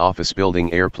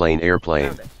building airplane.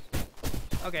 Found it.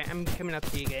 Okay, I'm coming up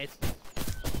to you guys.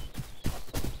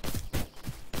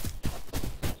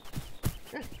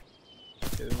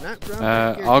 Do not drop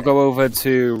that gear I'll tag. go over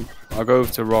to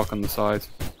rock on the side.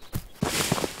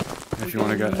 If you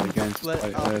want to get against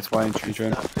spy infantry.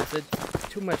 Because it's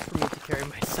too much for me to carry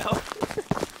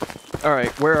myself. All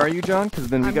right, where are you, John? Because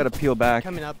then we I'm got to peel back.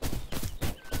 Coming up.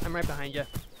 I'm right behind you.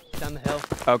 Down the hill.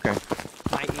 Okay.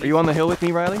 My Are you on the hill with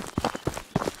me, Riley?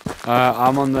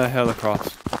 I'm on the hill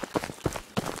across.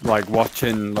 Like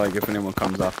watching, like if anyone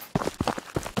comes up.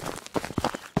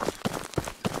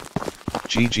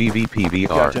 GGVPVR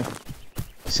Gotcha.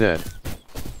 said.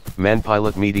 Man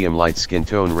pilot medium light skin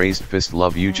tone raised fist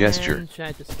love you gesture. And should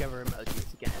I discover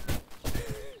emojis again?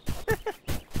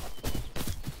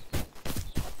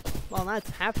 Well, that's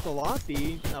half the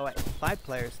lobby. Oh wait, 5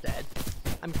 players dead.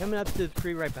 I'm coming up to the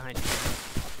 3 right behind you.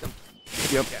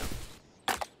 Yep.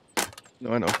 Go.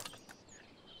 No, I know.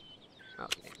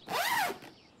 Okay.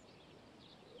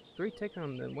 3 tick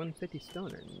on the 150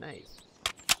 stoner. Nice.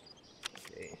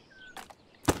 Okay.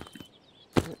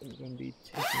 I'm gonna be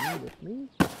taking you with me.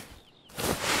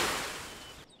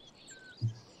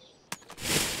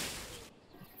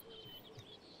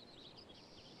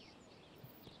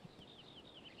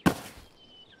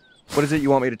 What is it you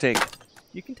want me to take?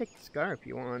 You can take the scar if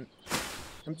you want.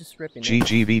 I'm just ripping it.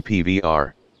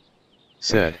 GGVPVR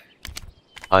said.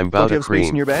 I'm Don't bout you a have space in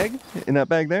cream. your bag? In that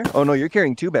bag there? Oh no, you're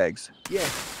carrying 2 bags. Yeah.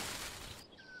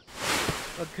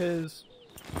 Because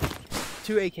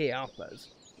 2 AK alphas.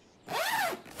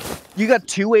 You got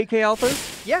 2 AK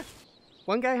alphas? Yeah.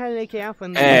 One guy had an AK alpha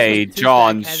and the Hey, other two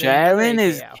John, stack had another sharing AK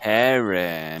is alpha.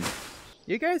 caring.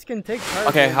 You guys can take part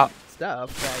Okay, of how- the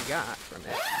stuff that I got from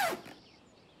it.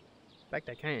 In fact,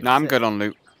 I can't. No, I'm good on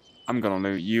loot. I'm good on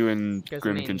loot. You and Because, I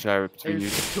Grim mean, can share it between you.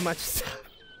 There's too much stuff.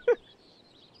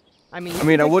 I mean, I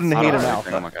mean, I wouldn't I hate don't an know,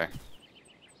 alpha. I'm okay.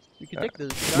 You can take the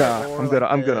scar Nah, or I'm good.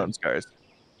 like I'm good the- on scars.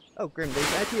 Oh, Grim,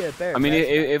 there's actually a bear. I mean, vest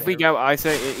back if we there. get, I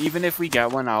say, even if we get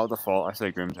one out of the fault, I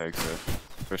say Grim takes it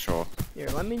for sure. Here,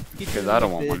 let me get you 'Cause I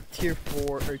don't want the one. tier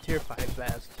 4 or tier 5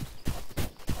 vest.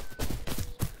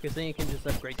 Because then you can just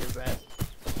upgrade your vest.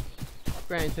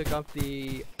 Granted, took off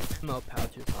the ammo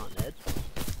pouches on it.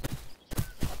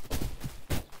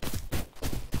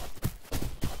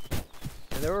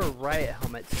 And there were riot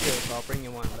helmets too, so I'll bring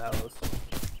you one of those.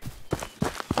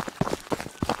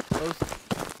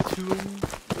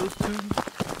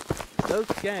 Those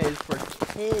guys were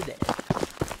kidding.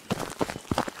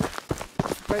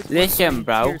 Listen,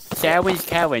 bro. Sharing's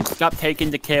caring. Stop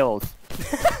taking the kills.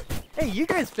 Hey, you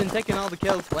guys been taking all the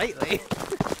kills lately.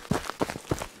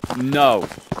 No.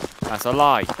 That's a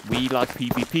lie. We like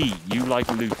PvP. You like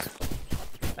loot.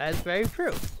 That is very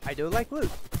true. I do like loot.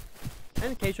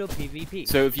 And occasional PvP.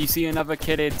 So if you see another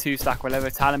kitted 2-stack whatever,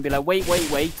 tell him, be like, wait, wait,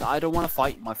 wait. I don't want to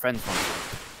fight. My friends want to fight.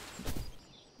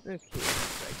 Okay,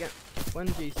 so I got 1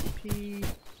 JCP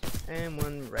and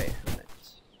 1 riot helmet.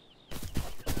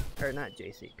 Or not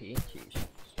JCP, jeez.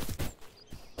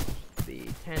 The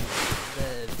 10,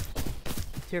 the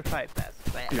tier 5 vest.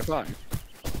 You're fine.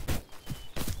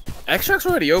 Extract's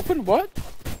already open? What?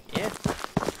 Yeah.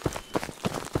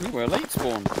 Ooh, we're late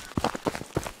spawn.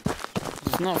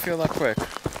 Does not feel that quick.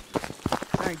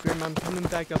 Alright, Grim, I'm coming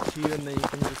back up to you and then you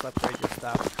can just upgrade your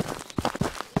stuff.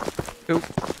 Cool.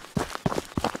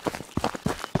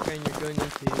 And you're going to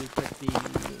put the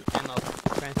ammo,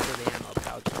 transfer the ammo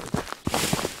pouches.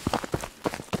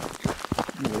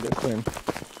 Yeah, that's fine.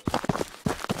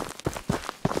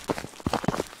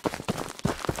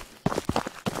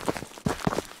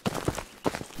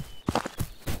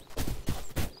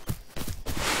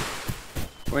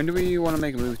 When do we want to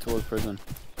make a move towards prison?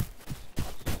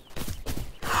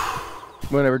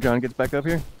 Whenever John gets back up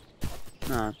here.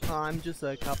 Nah. Oh, I'm just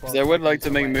a couple. 'Cause I would like to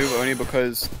seconds make a away. move only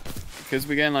because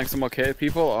we're getting like some more kitted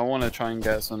people. I want to try and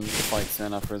get some fights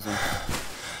in our prison.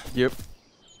 Yep.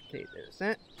 Okay, there's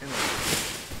that. And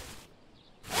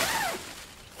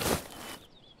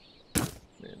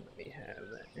then we have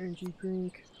that energy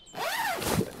drink.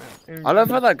 I love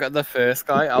how that got the first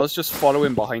guy. I was just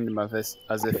following behind him as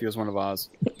if he was one of ours.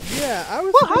 Yeah, I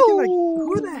was thinking like,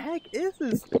 who the heck is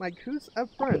this? Like, who's up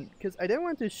front? Because I didn't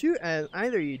want to shoot at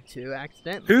either you two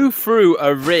accidentally. Who threw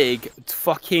a rig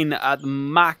fucking at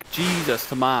Mac Jesus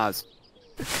to Mars?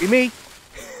 Be me.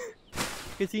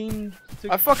 Because he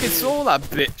took I fucking the- saw that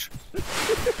bitch.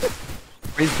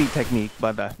 Frisbee technique,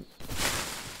 by the.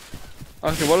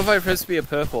 Okay, what if I frisbee a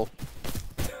purple?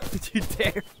 Don't you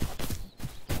dare.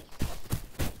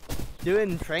 Do it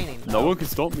in training, though. No one can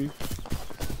stop me.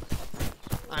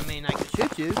 I mean, I could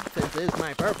shoot you since it is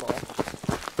my purple.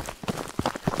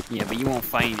 Yeah, but you won't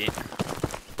find it.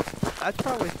 That's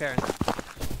probably fair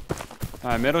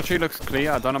enough. Middle tree looks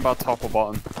clear. I don't know about top or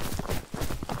bottom.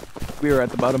 We were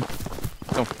at the bottom.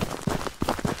 Oh.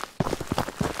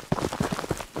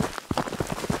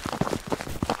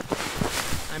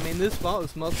 I mean, this vault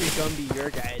is mostly going to be your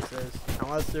guys',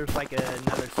 unless there's like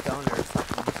another stoner or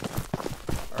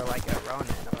something. Or like a Ronin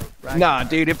or Ragnar. Nah,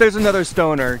 dude. If there's another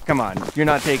stoner, come on. You're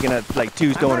not taking a like 2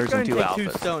 I'm not stoners gonna and 2 take alphas. 2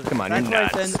 stoners. Come on, That's you're why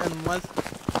I nuts. said unless...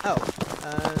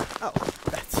 Oh,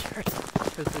 that's yours.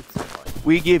 Because it's annoying.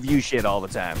 We give you shit all the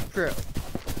time. True.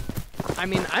 I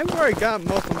mean, I've already got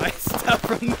most of my stuff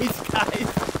from these guys.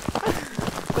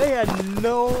 They had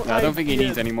no I don't think he idea.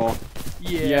 needs any more.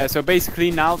 Yeah. Yeah, so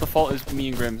basically now the fault is me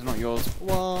and Grim's, not yours.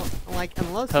 Well, like,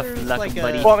 unless Tough there's luck, like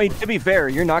buddy. a... Well, I mean, to be fair,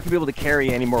 you're not gonna be able to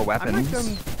carry any more I'm weapons. not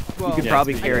gonna... Well, You could Yeah,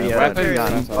 probably speaking carry of a weapons,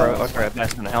 gun that's or awesome. a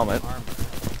vest and a helmet. armor.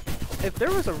 If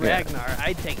there was a Yeah. Ragnar,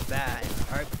 I'd take that in a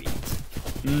heartbeat.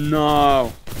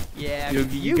 No. Yeah, You-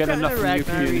 'cause you you've get gotten enough a from your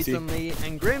Ragnar community. recently,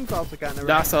 and Grim's also gotten a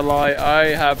That's Ragnar. a lie. I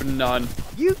have none.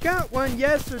 You got one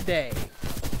yesterday.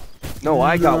 No,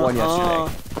 I got one yesterday.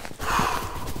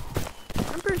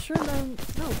 I'm pretty sure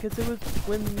that... No, because it was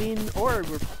when me and Ord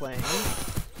were playing,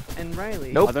 and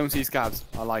Riley. Nope. I don't see scabs.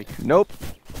 I like. Nope.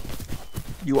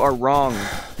 You are wrong. I'm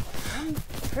What do you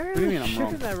fairly mean I'm sure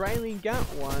wrong? that Riley got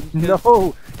one. 'cause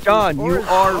No, John, you Ord-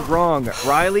 are wrong.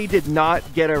 Riley did not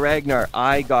get a Ragnar.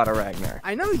 I got a Ragnar.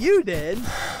 I know you did.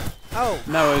 Oh,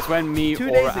 No, it's when me, 2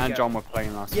 Aura, days and ago. John were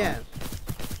playing last yeah. time.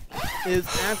 Is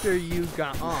after you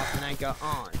got off and I got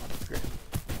on. Grim,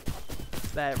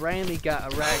 that Riley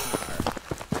got a Ragnar.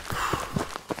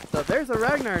 So there's a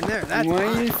Ragnar in there. That's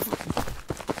fine.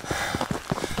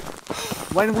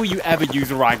 When will you ever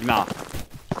use Ragnar?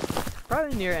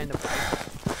 Probably near end of life.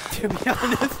 To be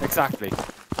honest. Exactly.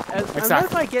 Unless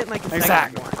Exactly. I get like a second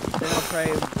Exactly. one, then I'll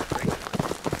probably bring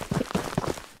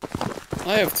one.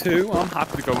 I have 2. I'm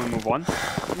happy to go in with 1.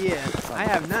 Yeah, I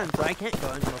have none, so I can't go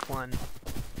in with one.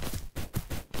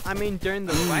 I mean, during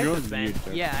the Mm, life you're event,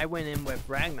 weird, yeah, I went in with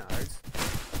Ragnar's.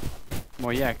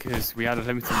 Well, yeah, because we had a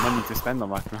limited money to spend on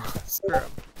Ragnar. True.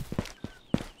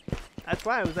 That's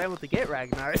why I was able to get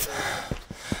Ragnar's.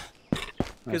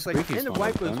 Because like end of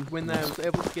life was when I was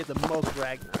able to get the most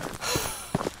Ragnar's.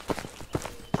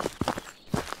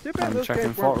 Too bad I'm those checking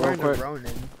guys fault weren't real wearing a quick.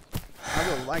 Ronin. I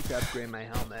would like to upgrade my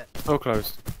helmet. So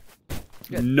close.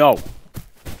 Good. No.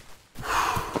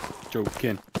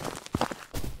 Joking.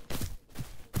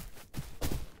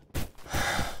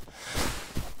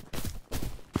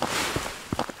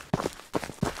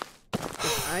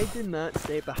 If I did not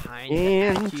stay behind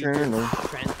Internal. and actually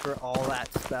transfer all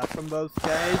that stuff from those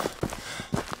guys,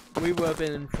 we would have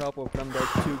been in trouble from those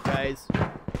 2 guys.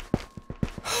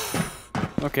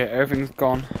 Okay, everything's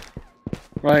gone.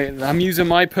 Right, I'm using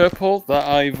my purple that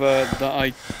I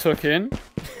took in.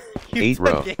 You 8 took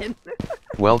row. in.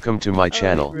 Welcome to my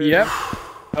channel. Rude. Yep.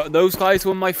 Those guys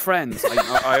were my friends.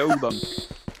 I owe them.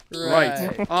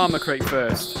 Right. Armor crate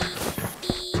first.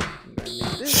 I'm gonna need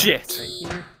this Shit. right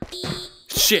here.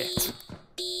 Shit.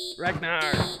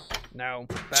 Ragnar. No.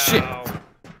 Shit. Bow.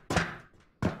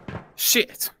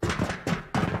 Shit.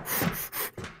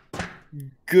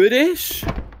 Goodish?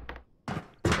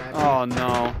 Oh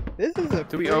no. This is a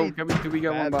Do we pretty do we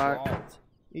get one bad back? vault.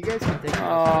 You guys can take Oh,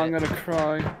 most of I'm it. gonna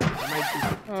cry. I might just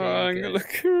Oh, I'm take gonna like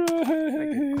a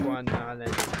cry. quad knot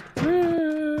and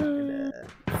Yeah.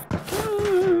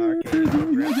 arcade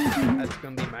program. That's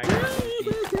gonna be my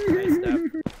stuff.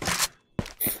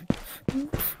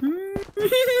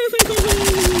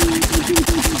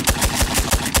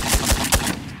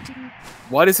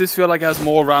 Why does this feel like it has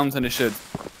more rounds than it should?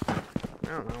 I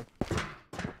don't know.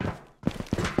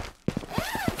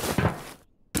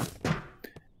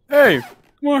 Hey,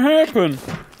 what happened?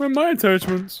 Where are my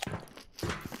attachments?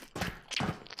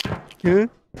 Huh?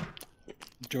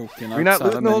 Joking. You're not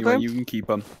looting the whole time? You can keep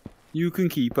them. You can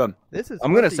keep them. This is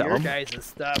I'm gonna most of sell your 'em. guys'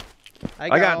 stuff. I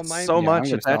all got my so Yeah, much I'm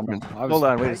gonna sell 'em. attachment. I was- Hold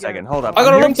on, wait I a second. got- Hold up. I got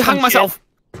I'm a room hearing to some hang myself.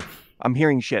 shit. I'm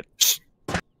hearing shit.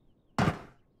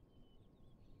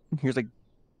 Here's like...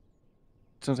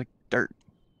 Sounds like dirt.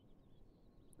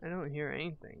 I don't hear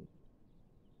anything.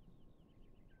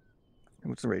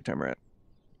 What's the rate timer at?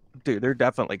 Dude, there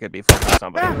definitely could be fucking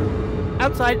somebody. Ah!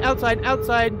 Outside, outside,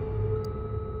 outside!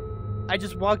 I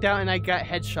just walked out and I got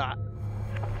headshot.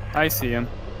 I see him.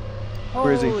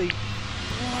 Where is he? Holy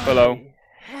Hello.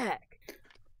 heck.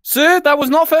 Sir, that was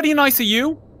not very nice of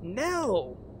you.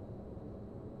 No!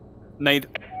 Nate.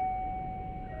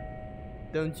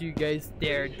 Don't you guys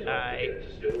dare die.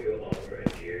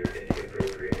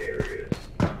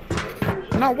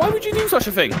 Now, why would you do such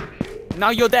a thing? Now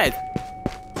you're dead.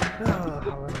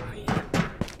 Oh,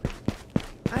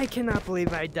 I cannot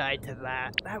believe I died to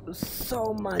that. That was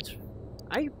so much.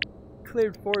 I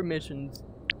cleared 4 missions. due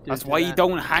That's to why you that.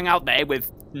 don't hang out there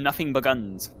with nothing but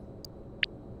guns.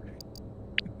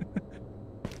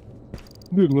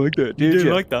 Didn't like that, did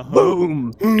you? like that, huh?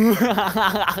 Boom!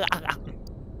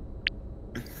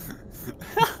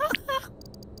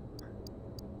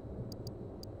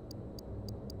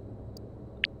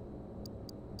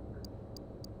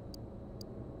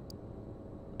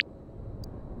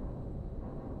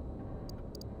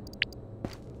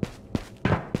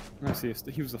 I see.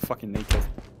 He was the fucking naked.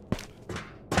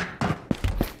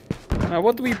 Now,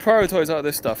 what do we prioritize out of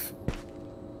this stuff?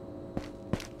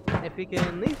 If we can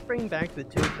at least bring back the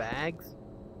 2 bags.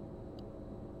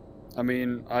 I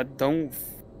mean, I don't.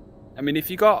 I mean, if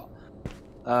you got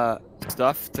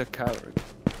stuff to carry,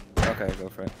 okay, go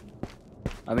for it.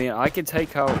 I mean, I could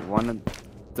take out one of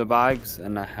the bags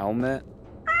and a helmet.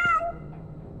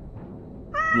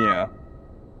 Yeah.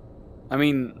 I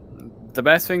mean, the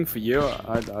best thing for you,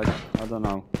 I don't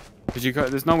know, because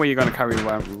there's no way you're gonna carry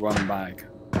one bag.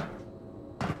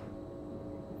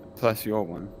 Plus your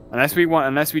one,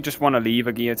 unless we just want to leave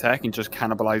a gear tech and just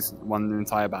cannibalize one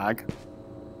entire bag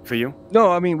for you.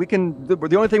 No, I mean we can. The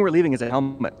only thing we're leaving is a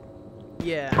helmet.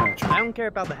 Yeah, Oh, true. I don't care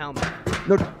about the helmet.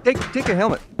 No, take a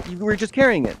helmet. You were just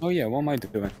carrying it. Oh yeah, what am I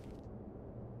doing?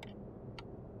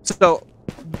 So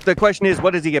the question is,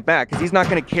 what does he get back? Because he's not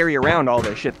going to carry around all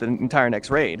this shit the entire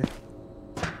next raid.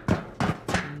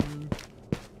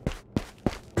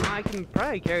 I can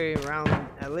probably carry around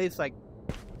at least like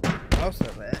most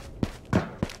of it.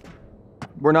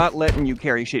 We're not letting you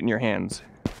carry shit in your hands.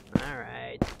 All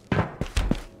right.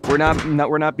 We're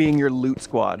not being your loot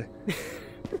squad.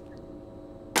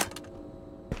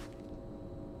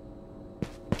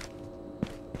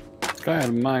 This guy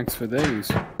had mags for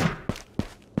days.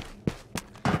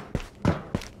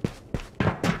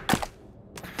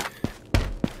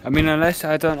 I mean, unless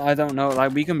I don't know.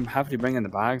 Like, we can happily bring in the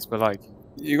bags, but like,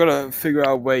 you gotta figure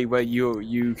out a way where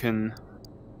you can,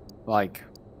 like,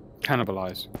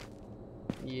 cannibalize.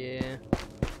 Yeah.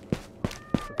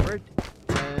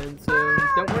 And so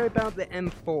don't worry about the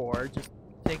M4. Just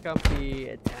take off the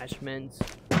attachments,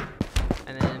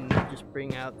 and then just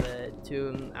bring out the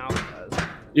 2 alphas.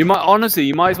 You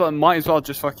might as well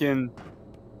just fucking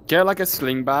get like a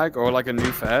sling bag or like a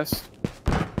new vest,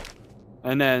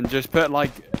 and then just put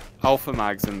like alpha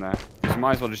mags in there. You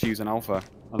might as well just use an alpha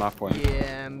at that point.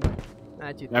 Yeah. And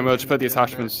we'll just put the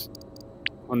attachments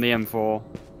on the M4,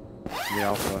 the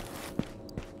alpha.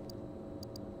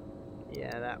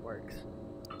 Yeah, that works.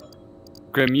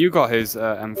 Grim, you got his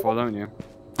M4, don't you?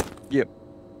 Yep.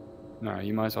 No,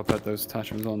 you might as well put those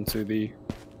attachments onto the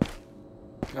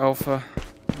alpha,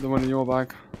 the one in your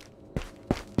bag.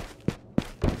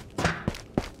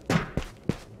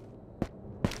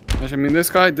 I mean, this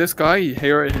guy,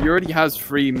 he already has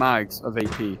 3 mags of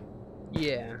AP.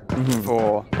 Yeah.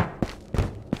 For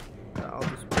So I'll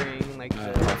just bring like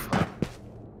the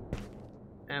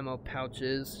ammo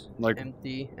pouches, like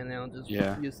empty, and then I'll just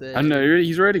yeah. use it. I know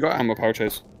he's already got ammo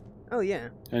pouches. Oh yeah.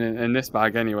 In this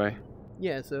bag anyway.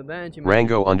 Yeah. So that you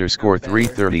Rango _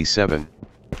 337.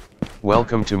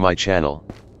 Welcome to my channel.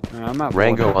 I'm not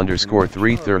Rango bored. _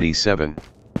 337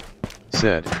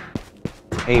 said,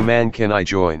 "Hey man, can I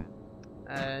join?"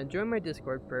 Join my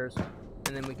Discord first,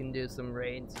 and then we can do some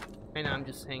raids. I know I'm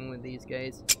just hanging with these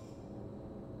guys.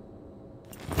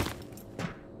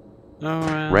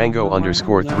 Rango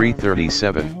 _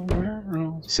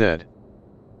 337 said,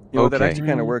 You know, that Okay. actually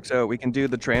kind of works out. We can do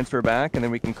the transfer back, and then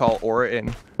we can call Aura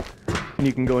in, and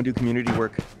you can go and do community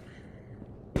work.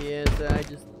 Yeah. So I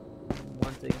just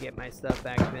want to get my stuff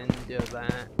back, then do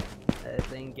that.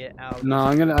 Then get out. No,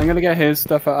 I'm gonna get his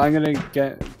stuff. I'm gonna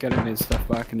get him his stuff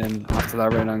back, and then after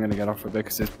that raid, I'm gonna get off a bit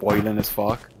because it's boiling as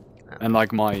fuck, and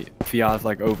like my VR's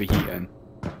like overheating,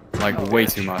 like way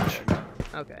too much.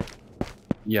 Okay.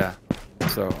 Yeah.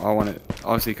 So I want it,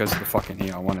 obviously because of the fucking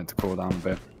heat, I want it to cool down a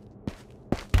bit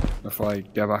before I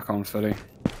get back on fully.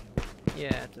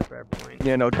 Yeah, that's a fair point.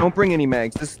 Yeah, no, don't bring any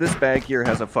mags. This bag here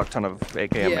has a fuck ton of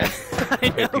AKM mags.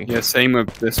 I know. Yeah, same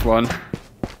with this one.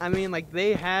 I mean, like,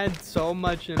 they had so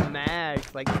much in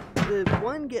mags. Like,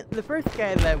 the first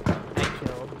guy that I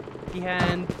killed, he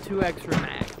had 2 extra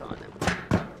mags on him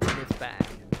in his bag.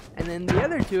 And then the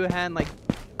other 2 had, like,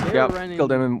 they were running...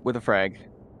 killed him with a frag.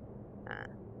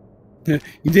 You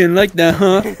didn't like that,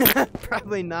 huh?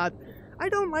 Probably not. I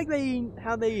don't like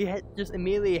how they just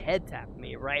immediately head tapped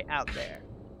me right out there.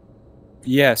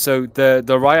 Yeah, so the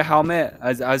riot helmet,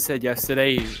 as I said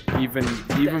yesterday, even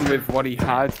with what he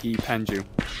had, he penned you.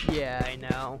 Yeah, I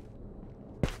know.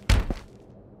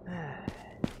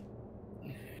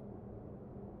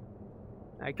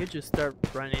 I could just start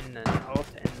running an alt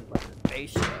and let the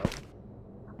base show.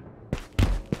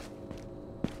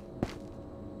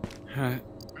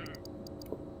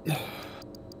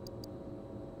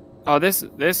 Oh,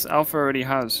 this alpha already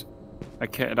has a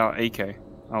kitted out AK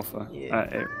alpha. Yeah.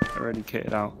 It already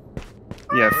kitted out.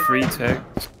 Yeah, 3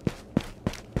 ticks.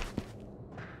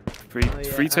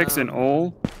 Three ticks in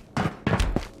all.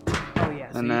 Oh yeah,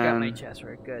 so And you got my then chest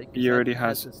right, good. 'cause he already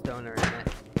has has- a stoner in it.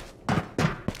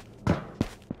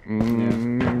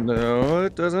 No,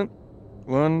 it doesn't.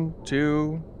 1,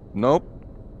 2. Nope.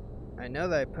 I know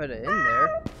that I put it in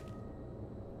there.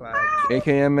 But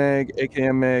AKM egg,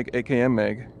 AKM egg, AKM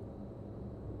egg.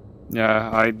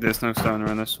 Yeah, there's no stoner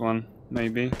in this one.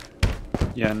 Maybe.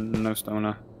 Yeah, no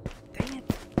stoner. dang it.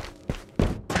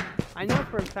 I know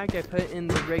for a fact I put it in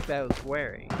the rig that I was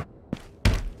wearing.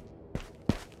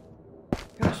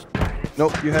 Gosh darn it.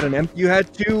 Nope, you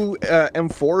had two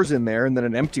M4s in there and then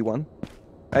an empty one.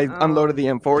 I unloaded the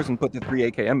M4s and put the 3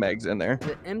 AKM eggs in there.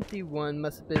 The empty one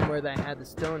must have been where I had the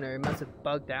stoner. It must have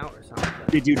bugged out or something.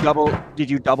 Did you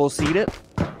double seed it?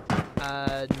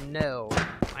 No.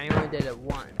 I only did it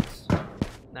once.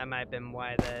 That might have been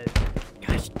why the...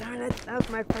 Gosh darn it, that was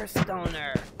my first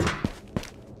stoner.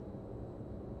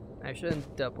 I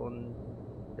shouldn't double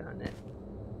done it.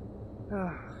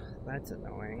 Oh, that's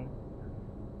annoying.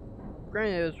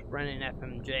 Granted, it was running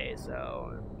FMJ,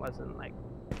 so it wasn't like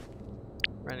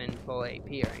running full AP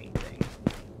or anything.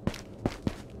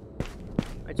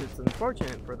 Which is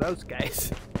unfortunate for those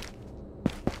guys.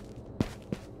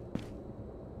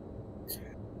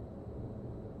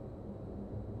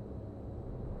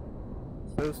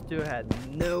 Those two had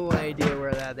no idea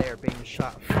where that they were being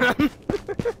shot from.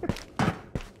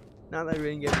 Not that we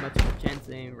didn't get much of a chance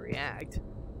to even react.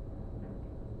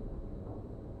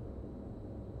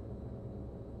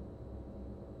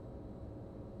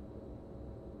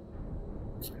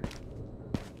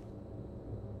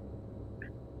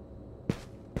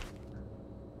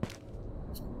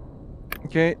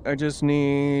 Okay, I just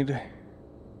need...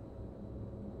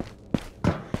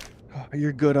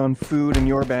 You're good on food in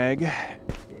your bag. Yeah.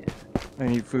 I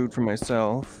need food for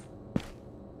myself.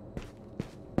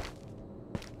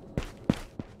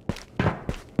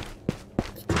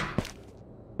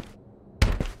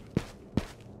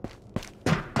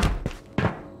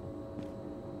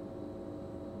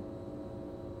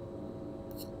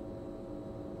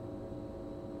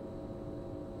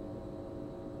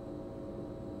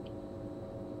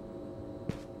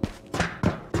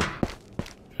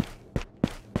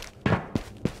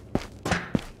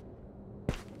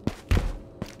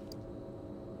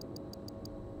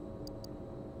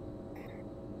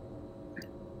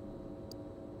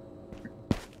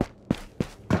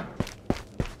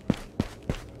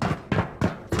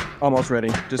 Almost ready.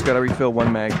 Just gotta refill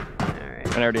one mag. Alright.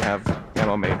 And I already have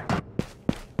ammo made.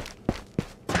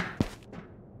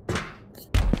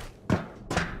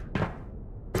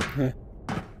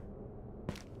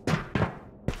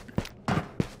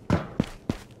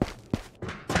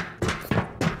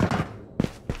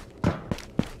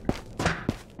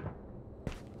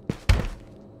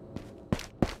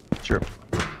 Sure.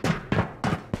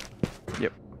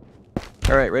 Yep.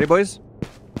 Alright, ready, boys?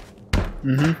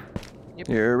 Mm-hmm.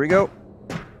 Here we go.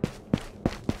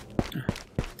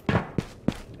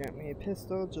 Got me a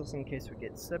pistol just in case we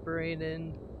get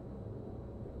separated.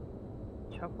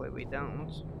 Hopefully we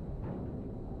don't.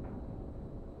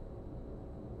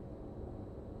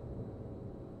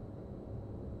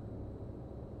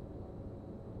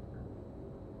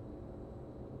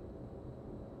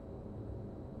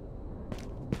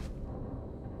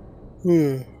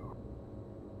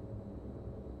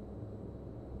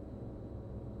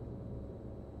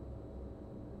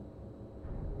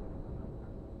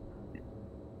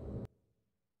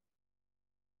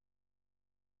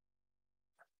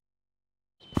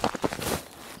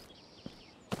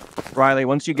 Riley,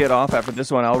 once you get off after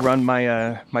this one, I'll run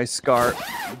my my SCAR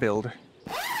build.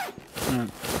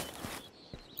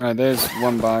 Alright, there's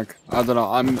one bag. I don't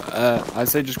know. I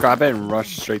say just grab it and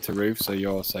rush straight to roof so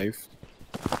you're safe.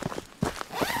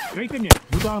 Straighten you,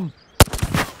 무담.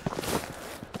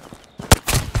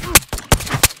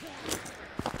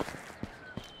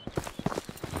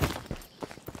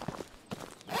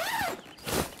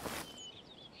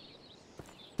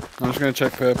 I'm just gonna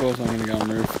check purple, so I'm gonna go on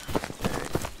roof.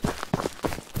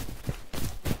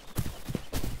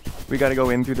 We gotta go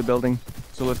in through the building.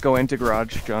 So let's go into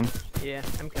garage, John. Yeah,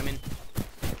 I'm coming.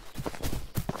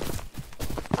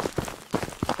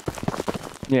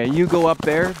 Yeah, you go up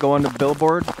there, go on the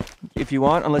billboard if you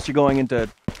want, unless you're going into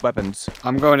weapons.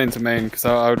 I'm going into main because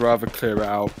I would rather clear it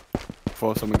out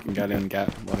before someone can get in, get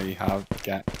what they have,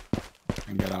 get,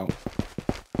 and get out.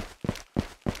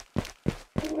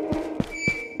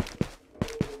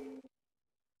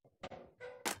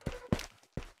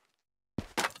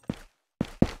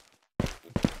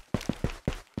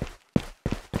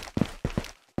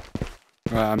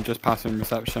 Right, I'm just passing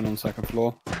reception on second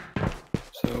floor.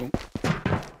 So,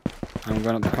 I'm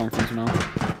going up the conference now.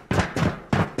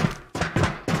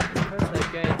 Because that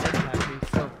guy did have me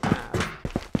so fast.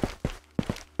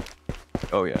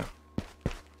 Oh yeah.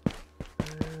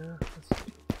 Let's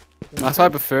see. That's why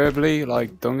preferably,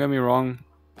 like, don't get me wrong,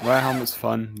 wear helmet's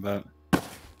fun, but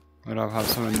I'd rather have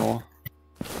something more.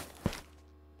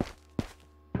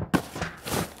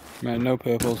 Man, no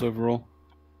purples overall.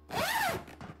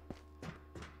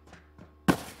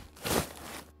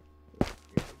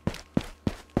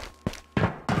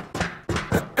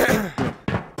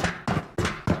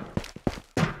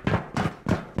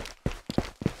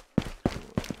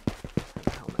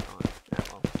 Helmet on. Yeah,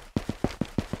 well.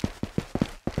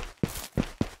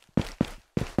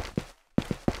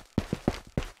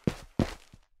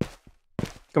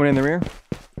 Coming in the rear.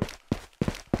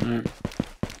 Mm.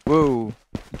 Whoa.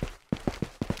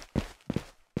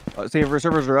 Servers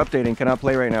are updating. Cannot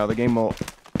play right now. The game will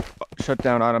shut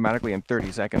down automatically in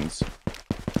 30 seconds.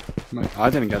 I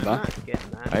didn't get I'm that. not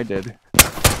getting that. I did.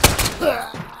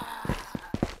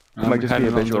 I'm just be a heading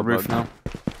on the visual roof bug.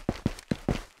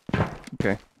 now.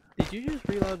 Okay. Did you just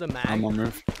reload the mag? I'm on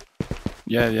roof.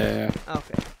 Yeah.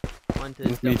 Okay. Want to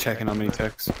It's me double checking check how many that.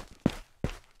 ticks.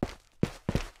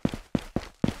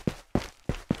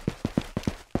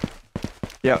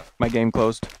 Yeah, my game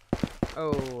closed.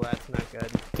 Oh, that's not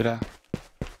good. Did I?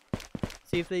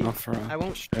 See if they. Not for I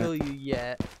won't shit. kill you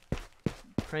yet.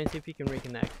 Try and see if you can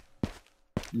reconnect.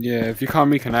 Yeah, if you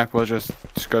can't reconnect, we'll just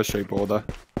go straight border.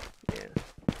 Yeah.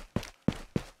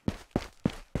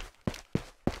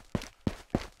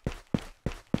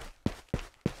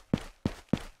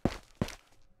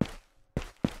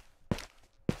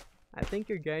 I think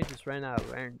your guy just ran out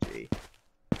of energy.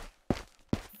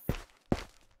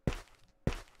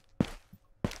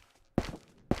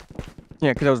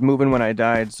 Yeah, because I was moving when I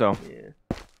died, so. Yeah.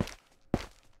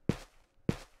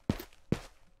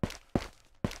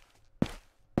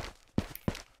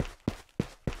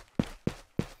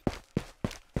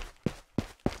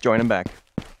 Join him back.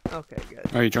 Okay,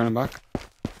 good. Are you joining back?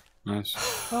 Nice.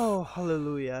 Oh,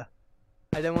 hallelujah.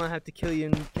 I didn't want to have to kill you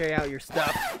and carry out your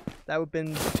stuff. That would have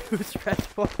been too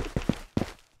stressful.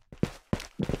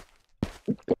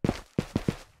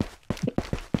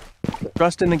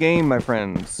 Trust in the game, my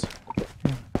friends.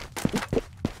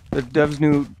 The devs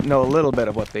know a little bit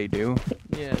of what they do.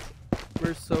 Yes.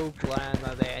 We're so glad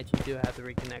that they actually do have the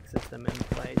reconnect system in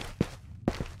place.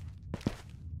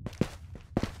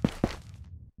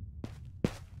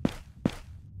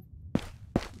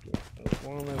 Okay,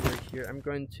 while I'm over here, I'm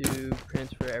going to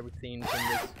transfer everything from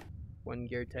this one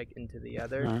gear tech into the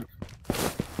other. Alright.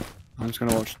 I'm just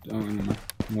gonna watch. Oh, no.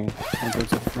 I'll go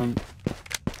to the front.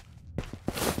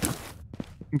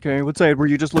 Okay, what side? Were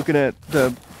you just looking at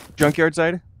the junkyard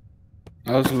side?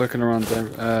 I was looking around there.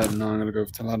 No, I'm gonna go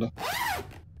for the ladder.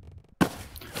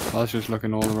 I was just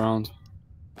looking all around.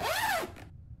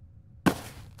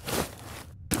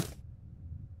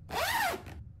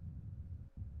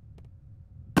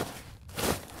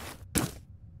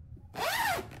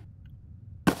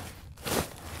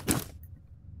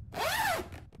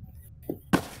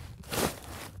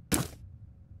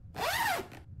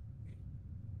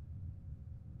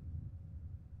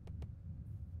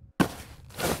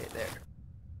 Okay, there.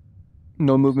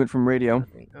 No movement from radio.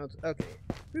 Nothing else. Okay.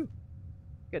 Whew.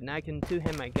 Good, now I can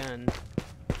two-hand my gun.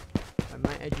 I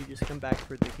might actually just come back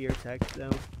for the gear tech, though.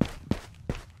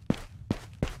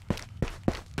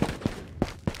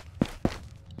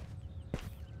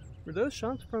 Were those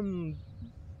shots from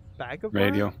back of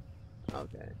Radio. lab?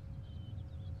 Okay.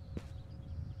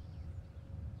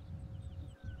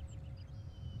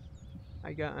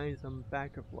 I got eyes on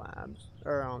back of labs,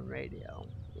 or on radio.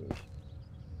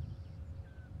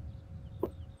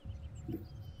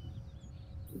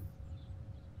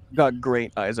 Got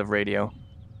great eyes of radio.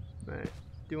 Right.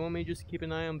 Do you want me to just keep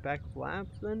an eye on back of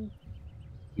labs then?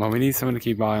 Well, we need someone to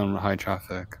keep an eye on high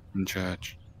traffic in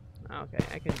church. Okay,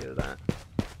 I can do that.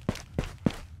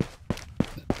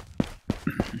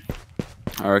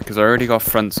 Alright, because I already got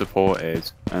front supported,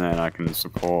 and then I can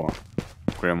support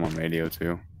Grim on radio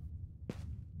too.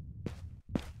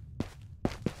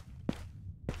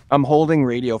 I'm holding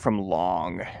radio from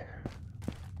long.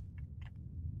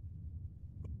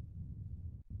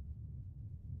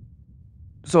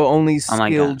 So only Oh my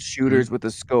skilled God. shooters with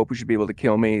a scope should be able to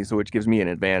kill me, so which gives me an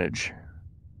advantage.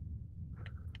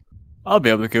 I'll be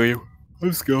able to kill you.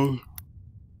 Let's go.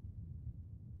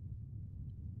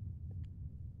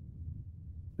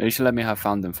 They should let me have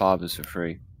Founding Fathers for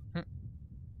free.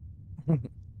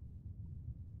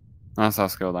 That's how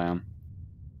skilled I am.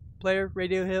 Player,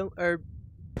 radio hill, or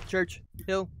church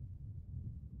hill.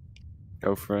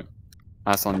 Go for it.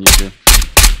 That's on YouTube.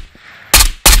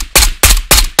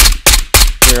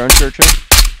 They're on Churchill.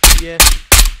 Yeah.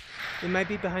 It might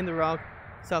be behind the rock,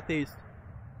 southeast.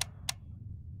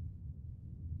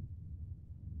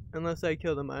 Unless I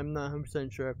killed him, I'm not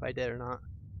 100% sure if I did or not.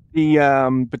 The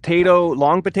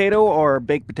long potato or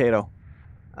baked potato?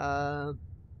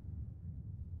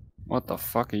 What the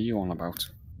fuck are you on about?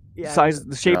 Yeah.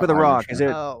 The shape of the I'm rock. sure. Is it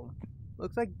Oh,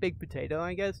 looks like baked potato,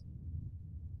 I guess.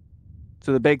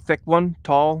 so the big thick one,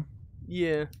 tall?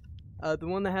 Yeah. The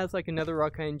one that has like another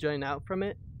rock kind of join out from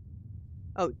it.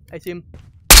 Oh, I see him.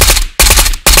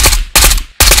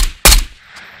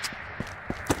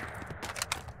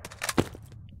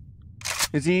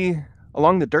 Is he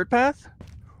along the dirt path?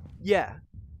 Yeah.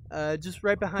 Just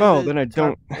right behind Oh, the then I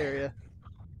top don't. area.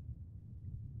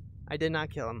 I did not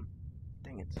kill him.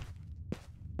 Dang it.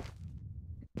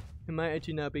 He might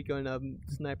actually not be going up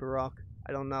Sniper Rock.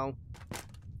 I don't know.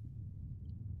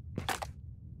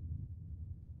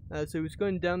 So he was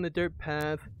going down the dirt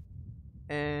path,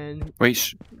 and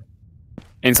Wait,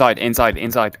 inside.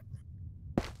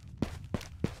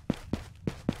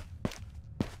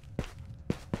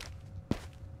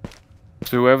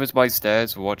 So whoever's by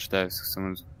stairs, watch stairs. 'Cause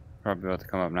someone's probably about to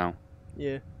come up now.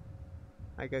 yeah,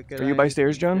 I got good. Are you by eyes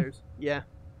stairs, on John? stairs. Yeah.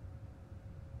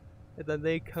 And then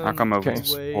they I'll come come over Okay.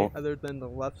 to way support. other than the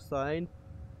left side.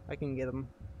 I can get them.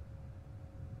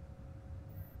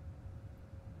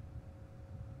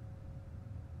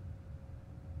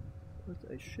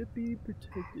 I should be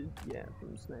protected. Yeah,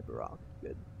 from Sniper Rock.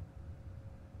 Good.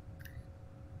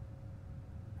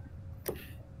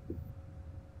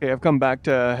 Okay, I've come back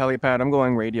to helipad. I'm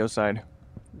going radio side.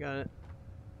 Got it.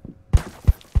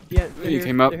 Yeah, they're You here.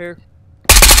 came up. They're here.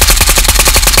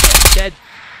 Dead.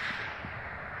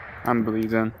 I'm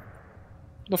bleeding.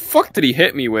 The fuck did he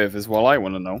hit me with is what I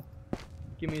want to know.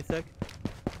 Give me a sec.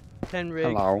 10 rig.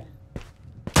 Hello.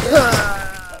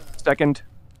 Second.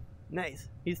 Nice.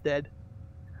 He's dead.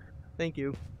 Thank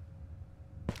you.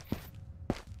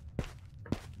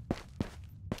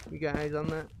 You got eyes on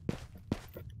that?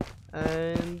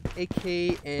 And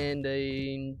AK and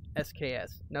a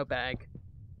SKS. No bag.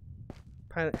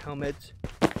 Pilot helmet.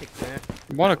 Take that.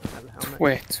 What a Have a helmet.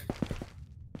 twit.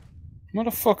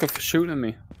 Motherfucker for shooting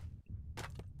me.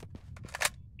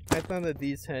 I thought that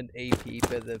these had AP,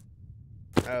 but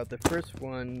the first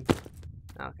one.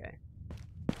 Okay.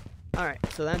 Alright,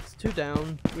 so that's 2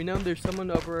 down. We know there's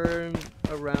someone over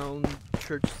around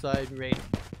Churchside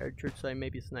or Churchside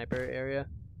maybe sniper area.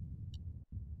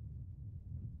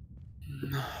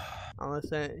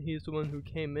 Unless he's the one who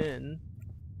came in.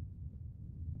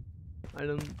 I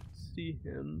don't see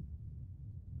him.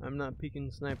 I'm not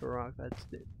peeking Sniper Rock, that's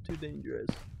too dangerous.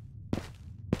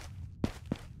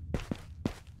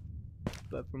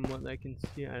 But from what I can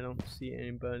see, I don't see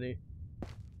anybody.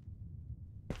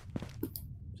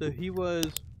 So he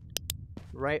was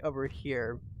right over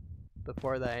here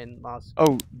before that I lost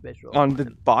visual On the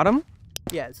him. bottom?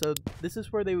 Yeah, so this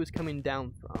is where they was coming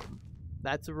down from.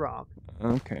 That's a rock.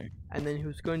 Okay. And then he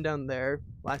was going down there.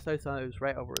 Last I saw, it was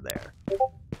right over there.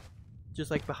 Just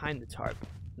like behind the tarp,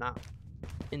 not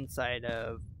inside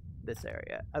of this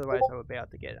area. Otherwise, I would be able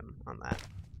to get him on that.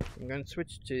 I'm going to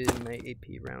switch to my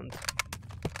AP rounds.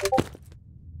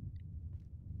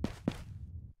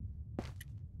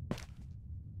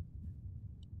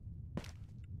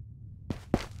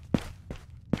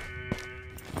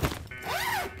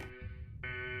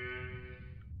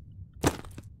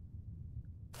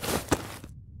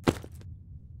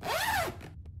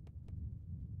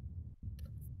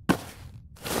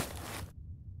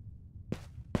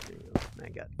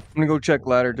 I'm gonna go check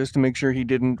ladder just to make sure he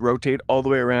didn't rotate all the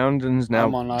way around and is now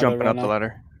I'm on ladder jumping right up the now.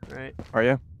 ladder. Right. Are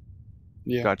you?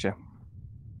 Yeah. Gotcha.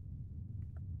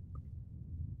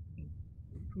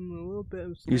 From a little bit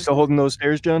of You still holding those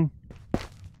stairs, John?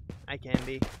 I can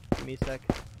be. Give me a sec.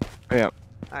 Oh, yeah.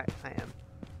 Alright, I am.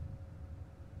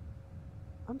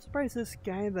 I'm surprised this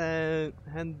guy that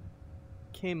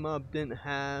came up didn't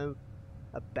have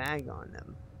a bag on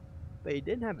him. But he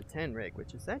did have a 10 rig,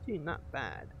 which is actually not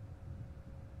bad.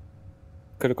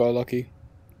 Could have got lucky.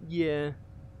 Yeah.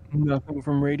 Nothing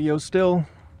from radio still.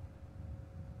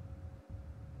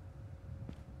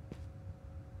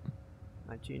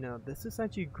 Actually, no, this is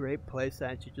actually a great place to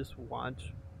actually just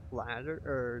watch ladder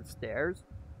or stairs,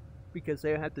 because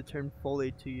they have to turn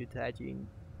fully to you to actually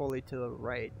fully to the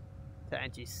right to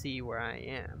actually see where I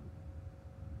am.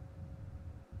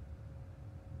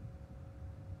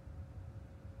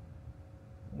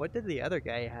 What did the other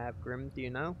guy have, Grim? Do you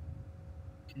know?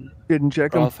 Didn't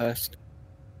check him. Rawfest.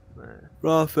 Uh,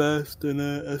 Rawfest and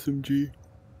a SMG.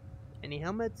 any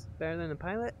helmets better than a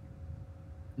pilot?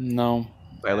 No.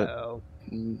 Pilot. Oh.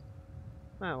 Mm,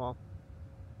 Oh well.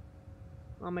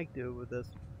 I'll make do with this.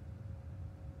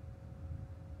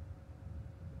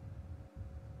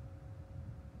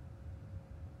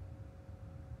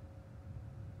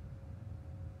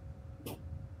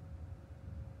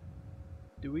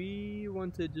 Do we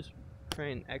want to just try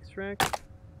and extract?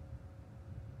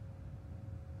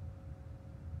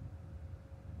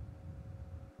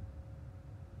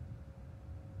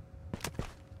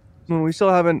 Well, we still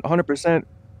haven't 100%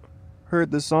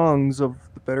 heard the songs of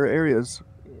the better areas.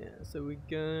 Yeah, so we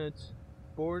got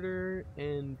border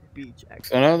and beach I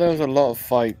extract. know there was a lot of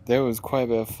fight. There was quite a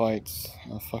bit of fights.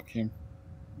 Oh, fucking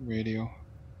radio.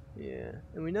 Yeah,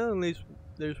 and we know at least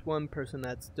there's one person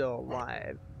that's still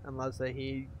alive, unless that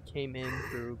he came in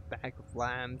through back of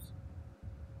Lambs,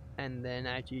 and then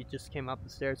actually just came up the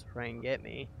stairs to try and get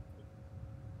me,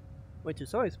 which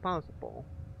is always possible.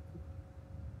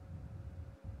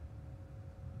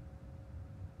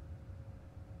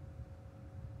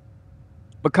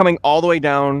 But coming all the way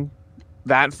down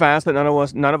that fast that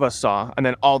none of us saw, and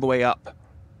then all the way up.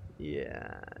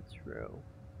 Yeah, true.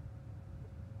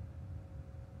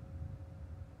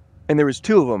 And there was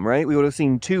 2 of them, right? We would have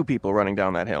seen 2 people running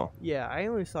down that hill. Yeah, I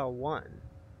only saw one.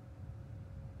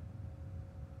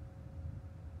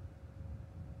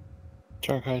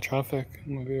 Track high traffic.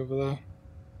 Maybe over there.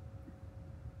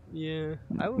 Yeah,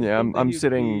 I was Yeah, hoping I'm he'd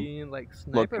sitting be, like,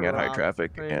 looking at high sniper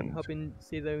traffic rock, and hoping to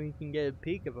see that we can get a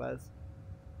peek of us.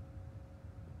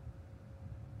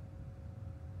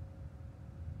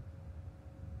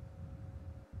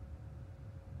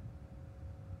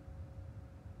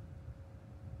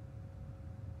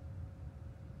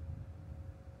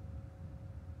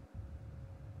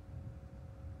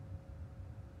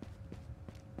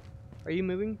 Are you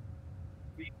moving?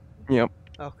 Yep.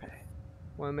 Okay.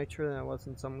 Want to make sure that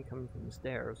wasn't someone coming from the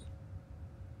stairs.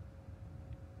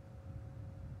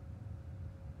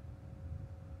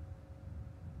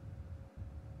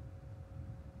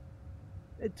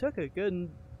 It took a good,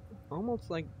 almost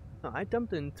like, I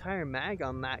dumped an entire mag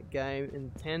on that guy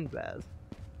in Tanvez.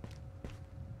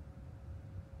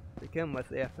 To come with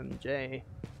the FMJ.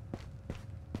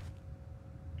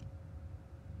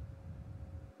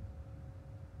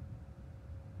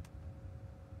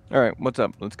 All right, what's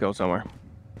up? Let's go somewhere.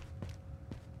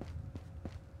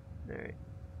 Alright.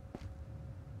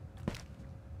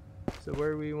 So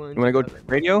where we want You want to go to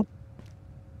radio?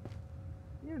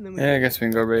 Yeah, and then we Yeah, I go guess we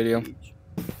can go radio. beach.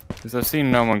 Because I've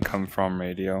seen no one come from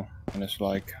radio. And it's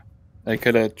like, they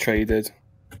could have traded.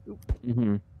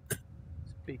 Mm-hmm.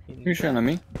 Speaking Who's shooting at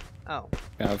me? Oh,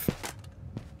 Gav.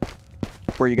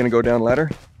 Where are you going to go down ladder?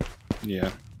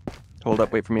 Yeah. Hold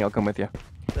up, wait for me. I'll come with you.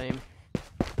 same.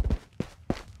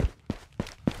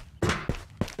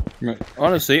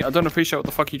 Honestly, I don't appreciate what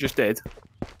the fuck you just did.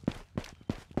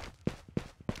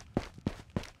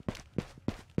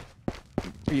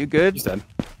 Are you good? He's dead.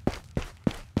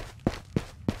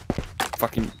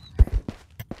 Fucking.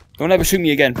 Don't ever shoot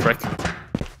me again, prick.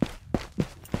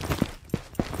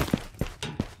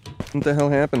 What the hell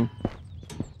happened?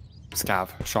 Scav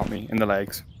shot me in the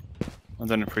legs. I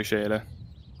don't appreciate it.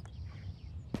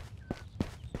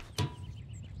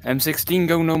 M16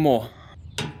 go no more.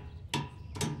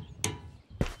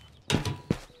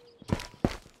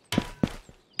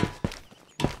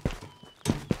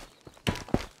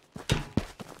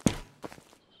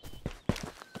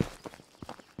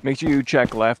 Make sure you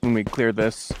check left when we clear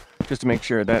this, just to make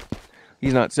sure that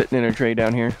he's not sitting in a tray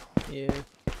down here. Yeah.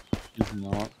 He's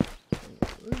not.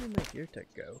 Where did my gear tech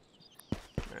go?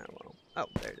 Ah, well. Oh,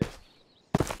 there it is.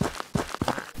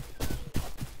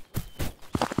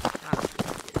 Ah,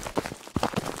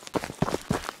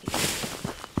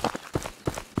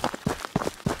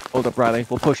 Hold up, Riley.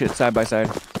 We'll push it side by side.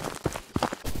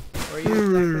 where are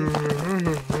you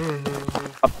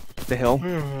exactly? Up the hill.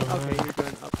 Okay, you're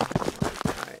going up.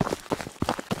 Alright.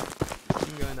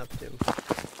 I'm going up too.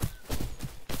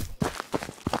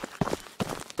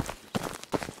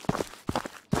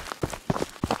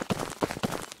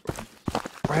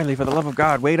 Riley, for the love of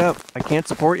God, wait up. I can't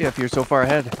support you if you're so far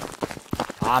ahead.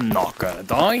 I'm not gonna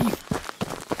die.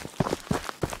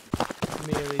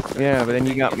 Immediately start Yeah, but then you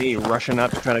shooting got at me rushing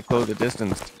up to try to close the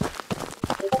distance.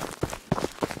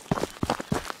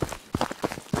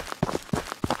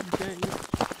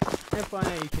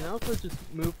 FYI, you can also just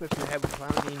move with your head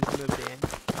without needing to move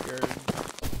your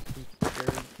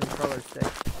controller stick.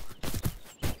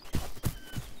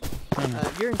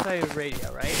 You're inside of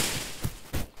radio, right?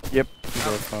 Yep.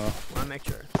 Wanna make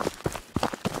sure.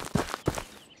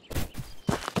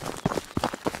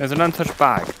 There's an untouched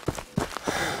bag.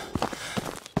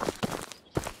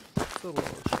 It's a little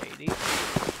shady.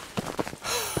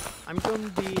 I'm going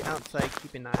to be outside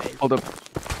keeping eyes. Hold up.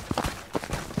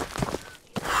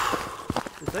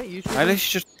 Is that usually? At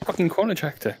least you just fucking corner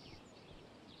checked it.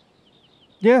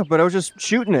 Yeah, but I was just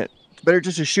shooting it. It's better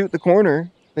just to shoot the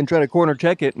corner than try to corner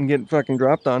check it and get fucking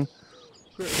dropped on.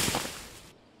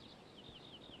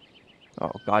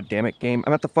 Oh, god damn it, game.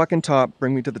 I'm at the fucking top.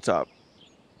 Bring me to the top.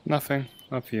 Nothing.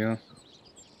 Up here.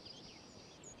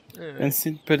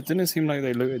 Alright. But it didn't seem like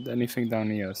they looted anything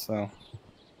down here, so...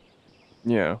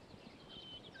 Yeah.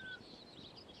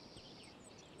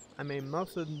 I mean,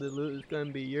 most of the loot is going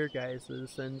to be your guys's,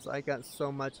 since I got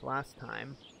so much last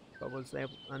time, but was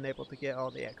unable to get all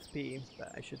the XP,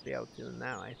 but I should be able to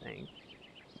now, I think.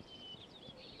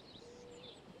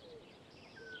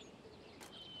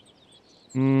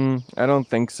 I don't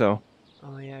think so.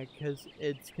 Oh yeah, because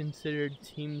it's considered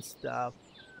team stuff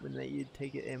when you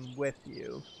take it in with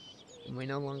you, and we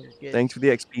no longer get... Thanks for the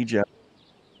XP, Jeff.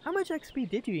 How much XP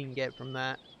did you even get from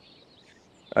that?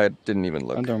 I didn't even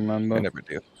look. I don't remember. I never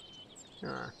do.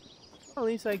 Huh. At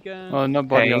least I got... Oh,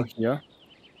 nobody Hey. out here.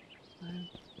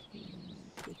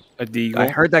 A deagle. I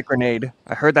heard that grenade.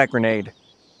 I heard that grenade.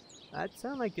 That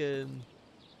sound like a...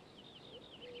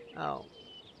 Oh.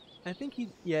 I think he...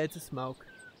 Yeah, it's a smoke.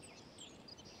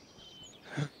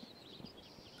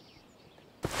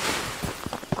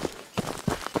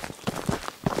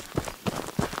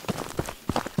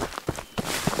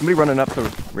 Somebody running up the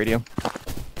radio.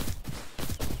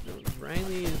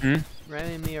 Riley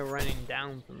and me are running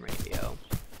down from radio.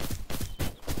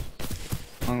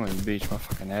 I'm gonna beach my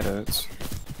fucking head hurts.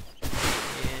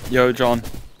 And Yo, John.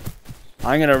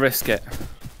 I'm gonna risk it.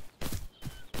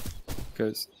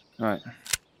 Cause, right.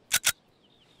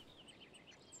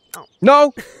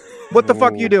 No! What the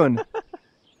fuck are you doing?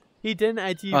 he didn't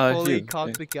actually fully dude,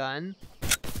 cock the gun.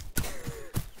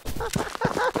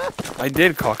 I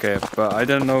did cock it, but I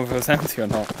didn't know if it was empty or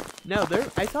not. No,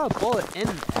 I saw a bullet in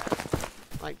there.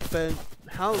 Like, but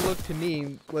how it looked to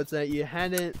me was that you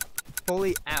had it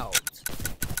fully out,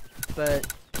 but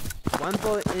one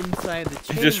bullet inside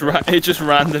the chamber. It just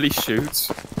randomly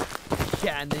shoots.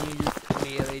 Yeah, and then you just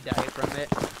immediately die from it.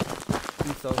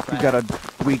 He's so fast. You got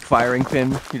a weak firing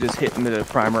pin. You're just hitting the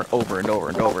primer over and over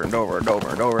and over and over and over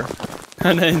and over.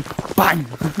 And then, bang!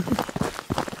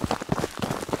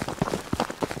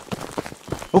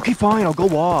 Okay, fine. I'll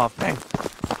go off. Thanks.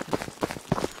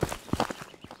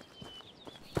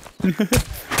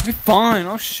 Be fine,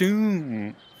 I'll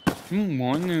shoot. You don't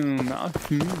want to, I'll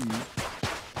shoot.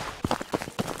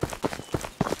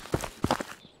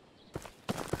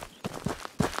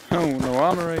 Oh, no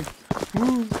armory.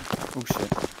 Woo. Oh shit.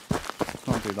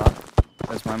 Don't do that.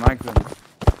 There's my magazine.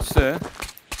 Sir.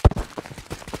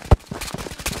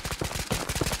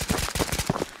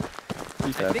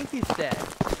 He's I dead. think he's dead.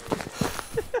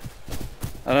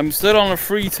 And I'm still on a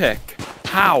free tick.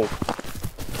 How?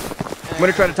 I'm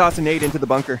gonna try to toss a nade into the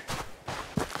bunker.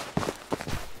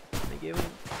 I give him...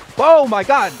 Oh my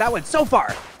god, that went so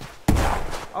far.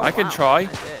 Oh, I can wow, try. I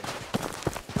did.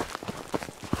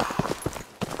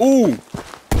 Ooh!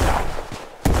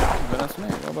 But that's me.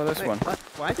 What about this Wait, one? what?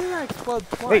 Why did I explode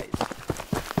twice? Wait.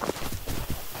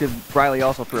 Because Riley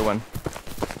also threw one.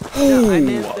 No, I Ooh,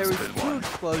 meant that there was was a good two one.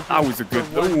 explosions. That was a good.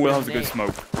 for one Ooh, that was a good grenade.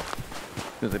 smoke.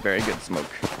 It was a very good smoke.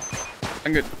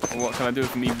 I'm good. What can I do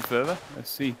from even further? Let's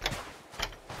see.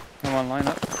 Come on, line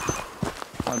up.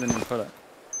 I didn't even put it.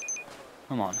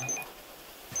 Come on.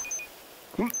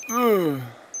 That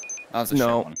was a shit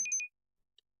No. one.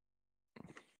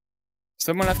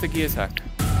 Someone left the gear tech.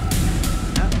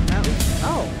 That was...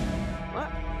 Oh! What?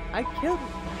 I killed...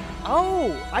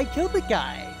 Oh! I killed the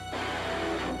guy!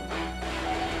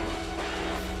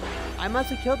 I must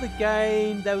have killed the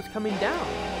guy that was coming down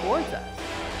towards us.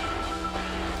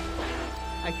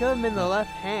 I killed him in the left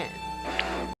hand.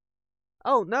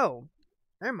 Oh, no.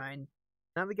 Never mind.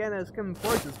 Not the guy that was coming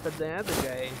towards us, but the other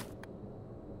guy.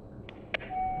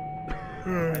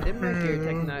 Why did my gear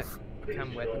tech not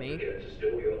come with me?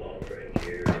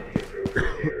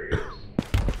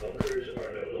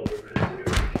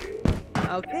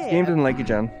 Okay. Game didn't like you,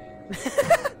 John.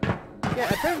 Yeah,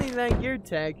 apparently that gear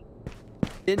tech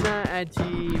did not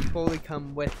actually fully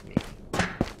come with me.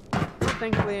 Well,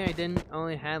 thankfully, I didn't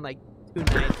only had like 2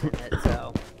 nights in it,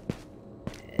 so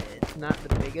it's not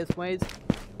the biggest waste.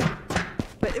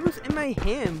 But it was in my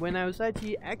hand when I was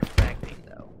actually extracting,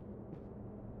 though.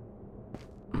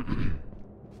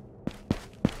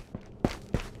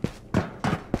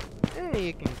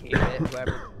 You can keep it,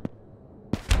 whoever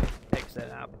picks it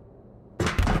up.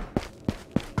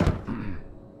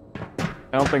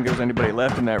 I don't think there's anybody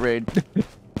left in that raid.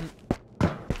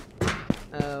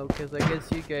 Oh, because I guess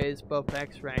you guys both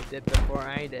extracted before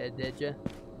I did you?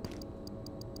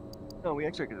 No, we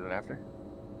extracted it after.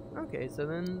 Okay, so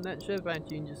then that should have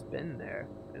actually just been there.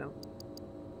 I don't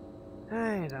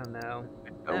know.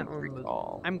 I That don't one was-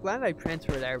 recall. I'm glad I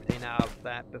transferred everything out of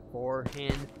that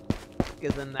beforehand,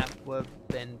 because then that would have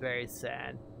been very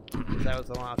sad. Because that was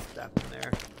a lot of stuff in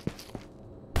there.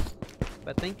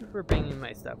 But thank you for bringing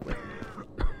my stuff with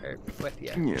me. Or with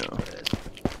you. Yeah.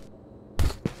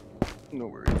 No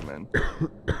worries, man.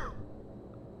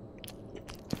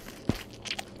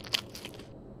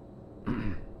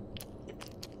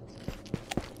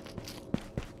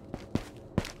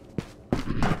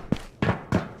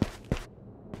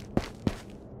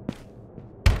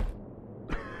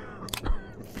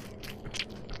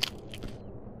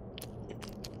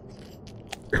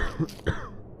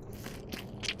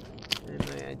 And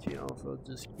I actually also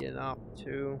just get off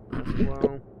too as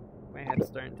well. My head's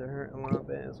starting to hurt a little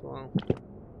bit as well.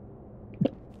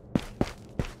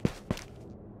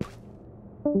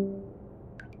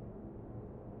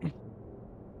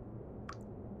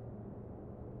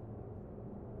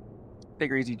 Take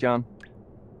her easy, John.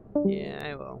 Yeah,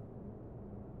 I will.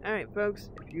 Alright folks,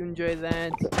 if you enjoyed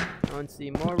that, I want to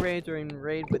see more raids or in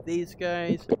raid with these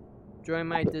guys, join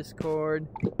my Discord,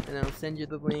 and I'll send you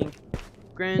the link.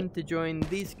 Granted, to join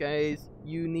these guys,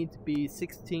 you need to be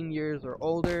 16 years or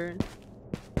older.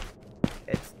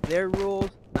 It's their rules,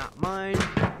 not mine.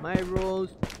 My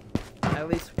rules, at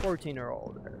least 14 or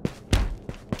older.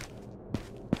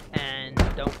 And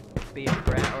don't be a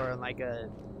brat or like a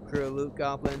crew loot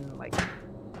goblin. Like,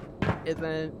 if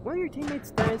one of your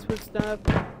teammates dies with stuff,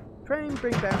 try and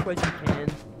bring back what you can.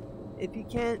 If you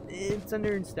can't, it's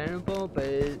understandable, but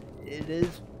it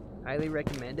is highly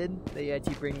recommended that you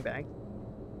actually bring back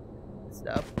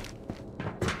stuff.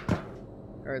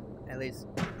 Or at least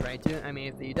try to. I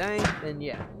mean, if you die, then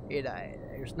yeah, you die.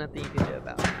 There's nothing you can do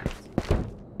about that.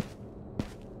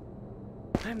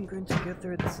 I'm going to go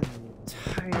through this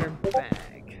entire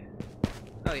bag.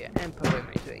 Oh yeah, and put away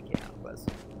my 2AK alphas.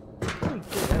 Really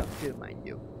good out too, mind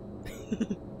you.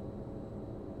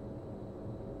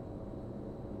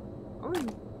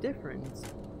 Only difference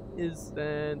is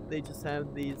that they just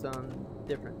have these on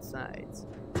different sides.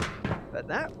 But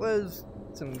that was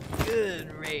some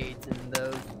good raids in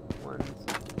those ones,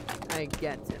 I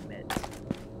get to admit.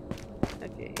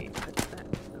 Okay, put that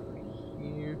over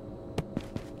here.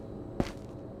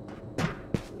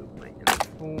 Move my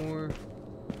M4.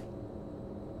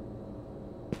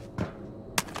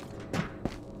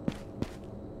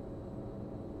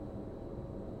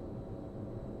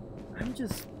 I'm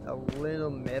just a little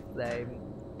miffed that I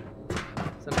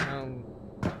somehow.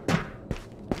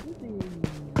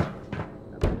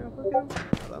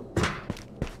 Hello?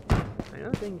 I know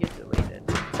it didn't get deleted.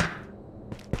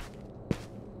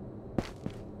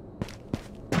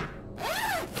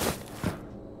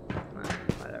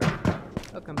 Whatever.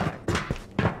 I'll come back.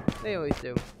 They always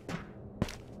do.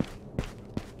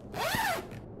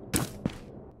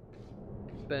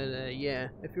 But yeah,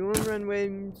 if you want to run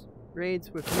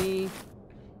raids with me,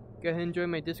 go ahead and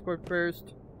join my Discord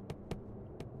first.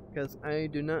 Because I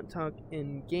do not talk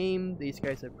in game. These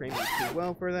guys have trained me too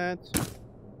well for that.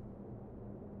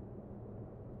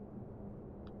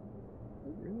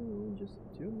 Really, just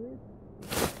 2 minutes?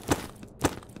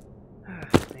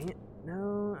 Dang it.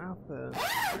 No alpha.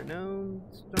 Or no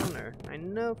stoner. I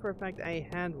know for a fact I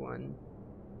had one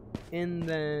in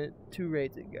the 2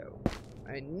 raids ago.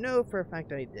 I know for a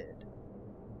fact I did.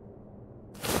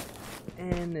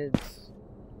 And it's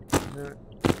not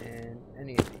in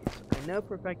any of these. I know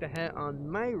for a fact I had it on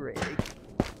my rig.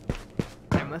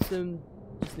 I must have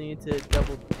just needed to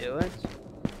double do it.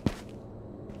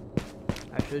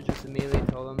 I should have just immediately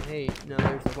told them, hey, no,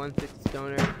 there's a 160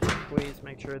 stoner. Please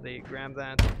make sure they grab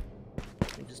that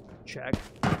and just check.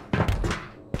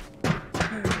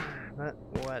 But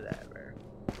whatever.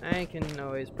 I can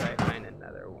always probably find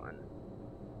another one.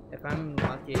 If I'm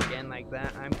lucky again like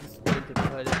that, I'm just going to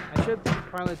put it. I should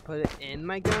probably put it in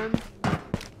my gun.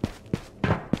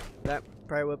 That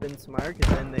probably would have been smart,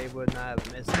 because then they would not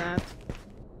have missed that.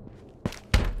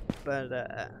 But,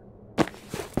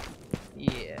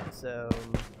 yeah, so,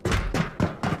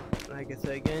 like I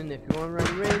said again, if you want to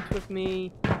run raids with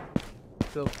me,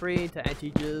 feel free to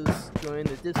actually just join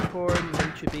the Discord.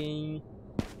 Link should be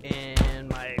in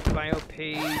my bio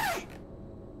page.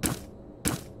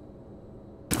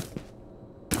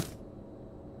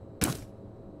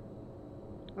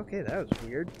 Okay, that was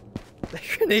weird. That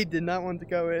grenade did not want to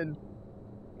go in.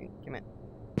 Come on.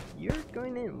 You're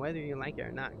going in whether you like it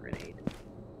or not, grenade.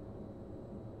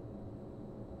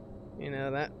 You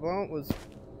know, that vault was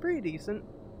pretty decent,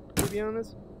 to be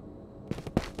honest.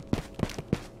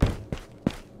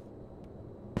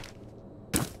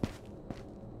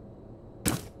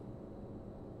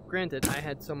 Granted, I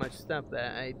had so much stuff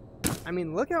that I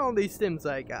mean, look at all these stims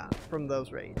I got from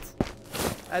those raids.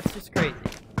 That's just crazy.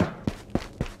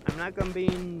 I'm not gonna be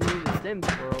in need of stims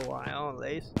for a while, at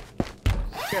least.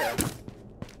 Good.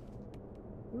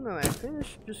 No, I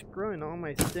finished just growing all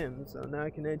my stems, so now I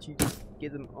can actually just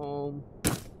get them all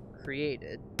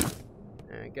created.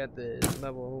 And I got the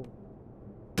level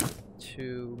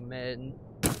 2 med.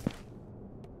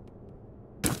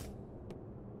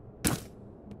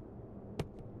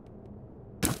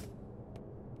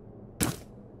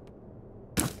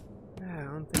 I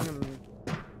don't think I'm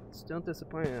still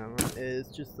disappointed on it. It's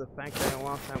just the fact that I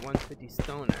lost that 150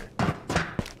 stoner.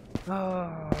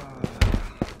 Oh.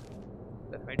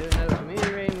 If I do another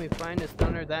community raid and we find a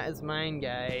stoner, that is mine,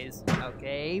 guys.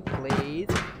 Okay, please.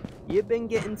 You've been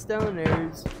getting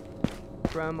stoners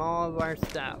from all of our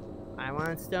stuff. I want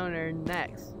a stoner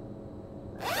next.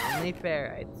 That's only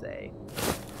fair, I'd say.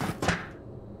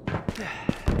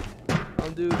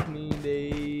 I'll do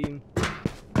community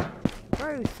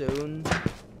probably soon.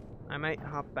 I might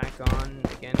hop back on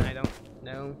again, I don't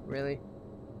know, really.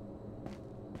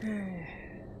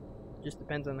 Just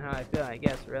depends on how I feel, I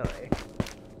guess, really.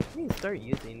 I need to start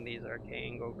using these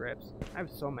arcade angle grips. I have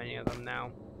so many of them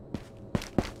now.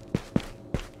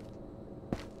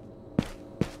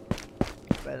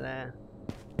 But,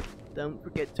 don't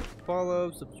forget to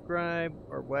follow, subscribe,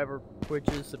 or whatever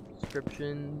Twitch's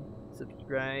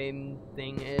subscribe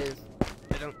thing is.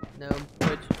 I don't know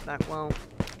Twitch that well.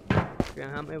 If you're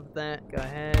gonna help me with that, go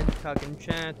ahead, talk in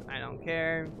chat, I don't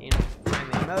care. You know,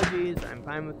 find the emojis, I'm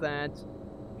fine with that.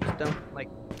 Just don't, like,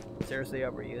 seriously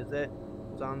overuse it.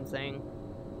 That's all I'm saying.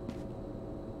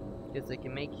 Because it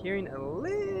can make hearing a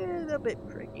little bit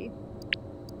tricky.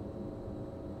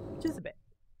 Just a bit.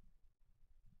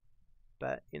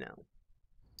 But, you know.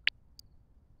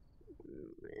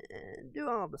 Do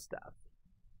all the stuff.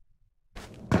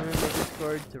 Join the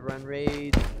Discord to run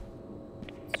raids.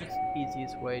 It's just the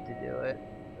easiest way to do it,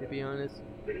 to be honest.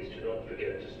 Please do not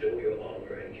forget to store your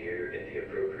armor and gear in the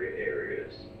appropriate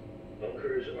areas.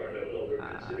 Bunkers are no longer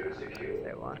considered secure.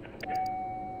 There one.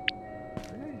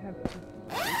 Why do I have two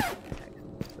text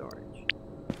in storage?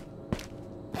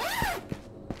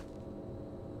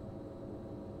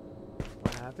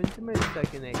 What happened to my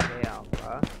second AK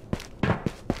Alpha?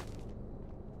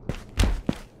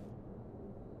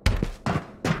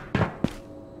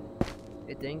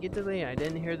 It didn't get deleted. I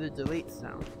didn't hear the delete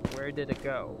sound. Where did it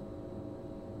go?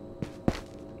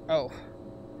 Oh.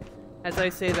 As I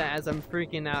say that as I'm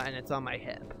freaking out and it's on my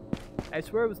hip. I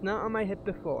swear it was not on my hip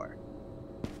before.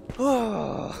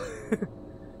 Oh.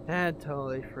 That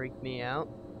totally freaked me out.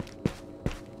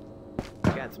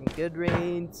 Got some good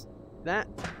raids. That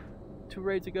 2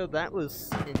 raids ago, that was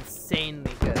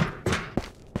insanely good.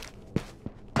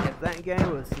 If that guy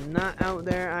was not out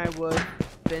there, I would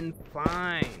have been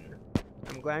fine.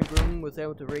 I'm glad Groom was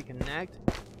able to reconnect,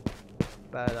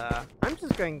 but I'm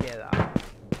just going to get off.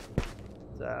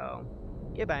 So,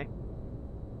 goodbye.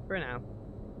 For now.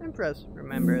 And trust,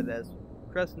 remember this.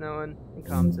 Trust no one, and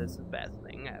comms is the best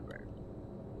thing ever.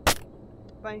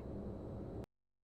 Bye.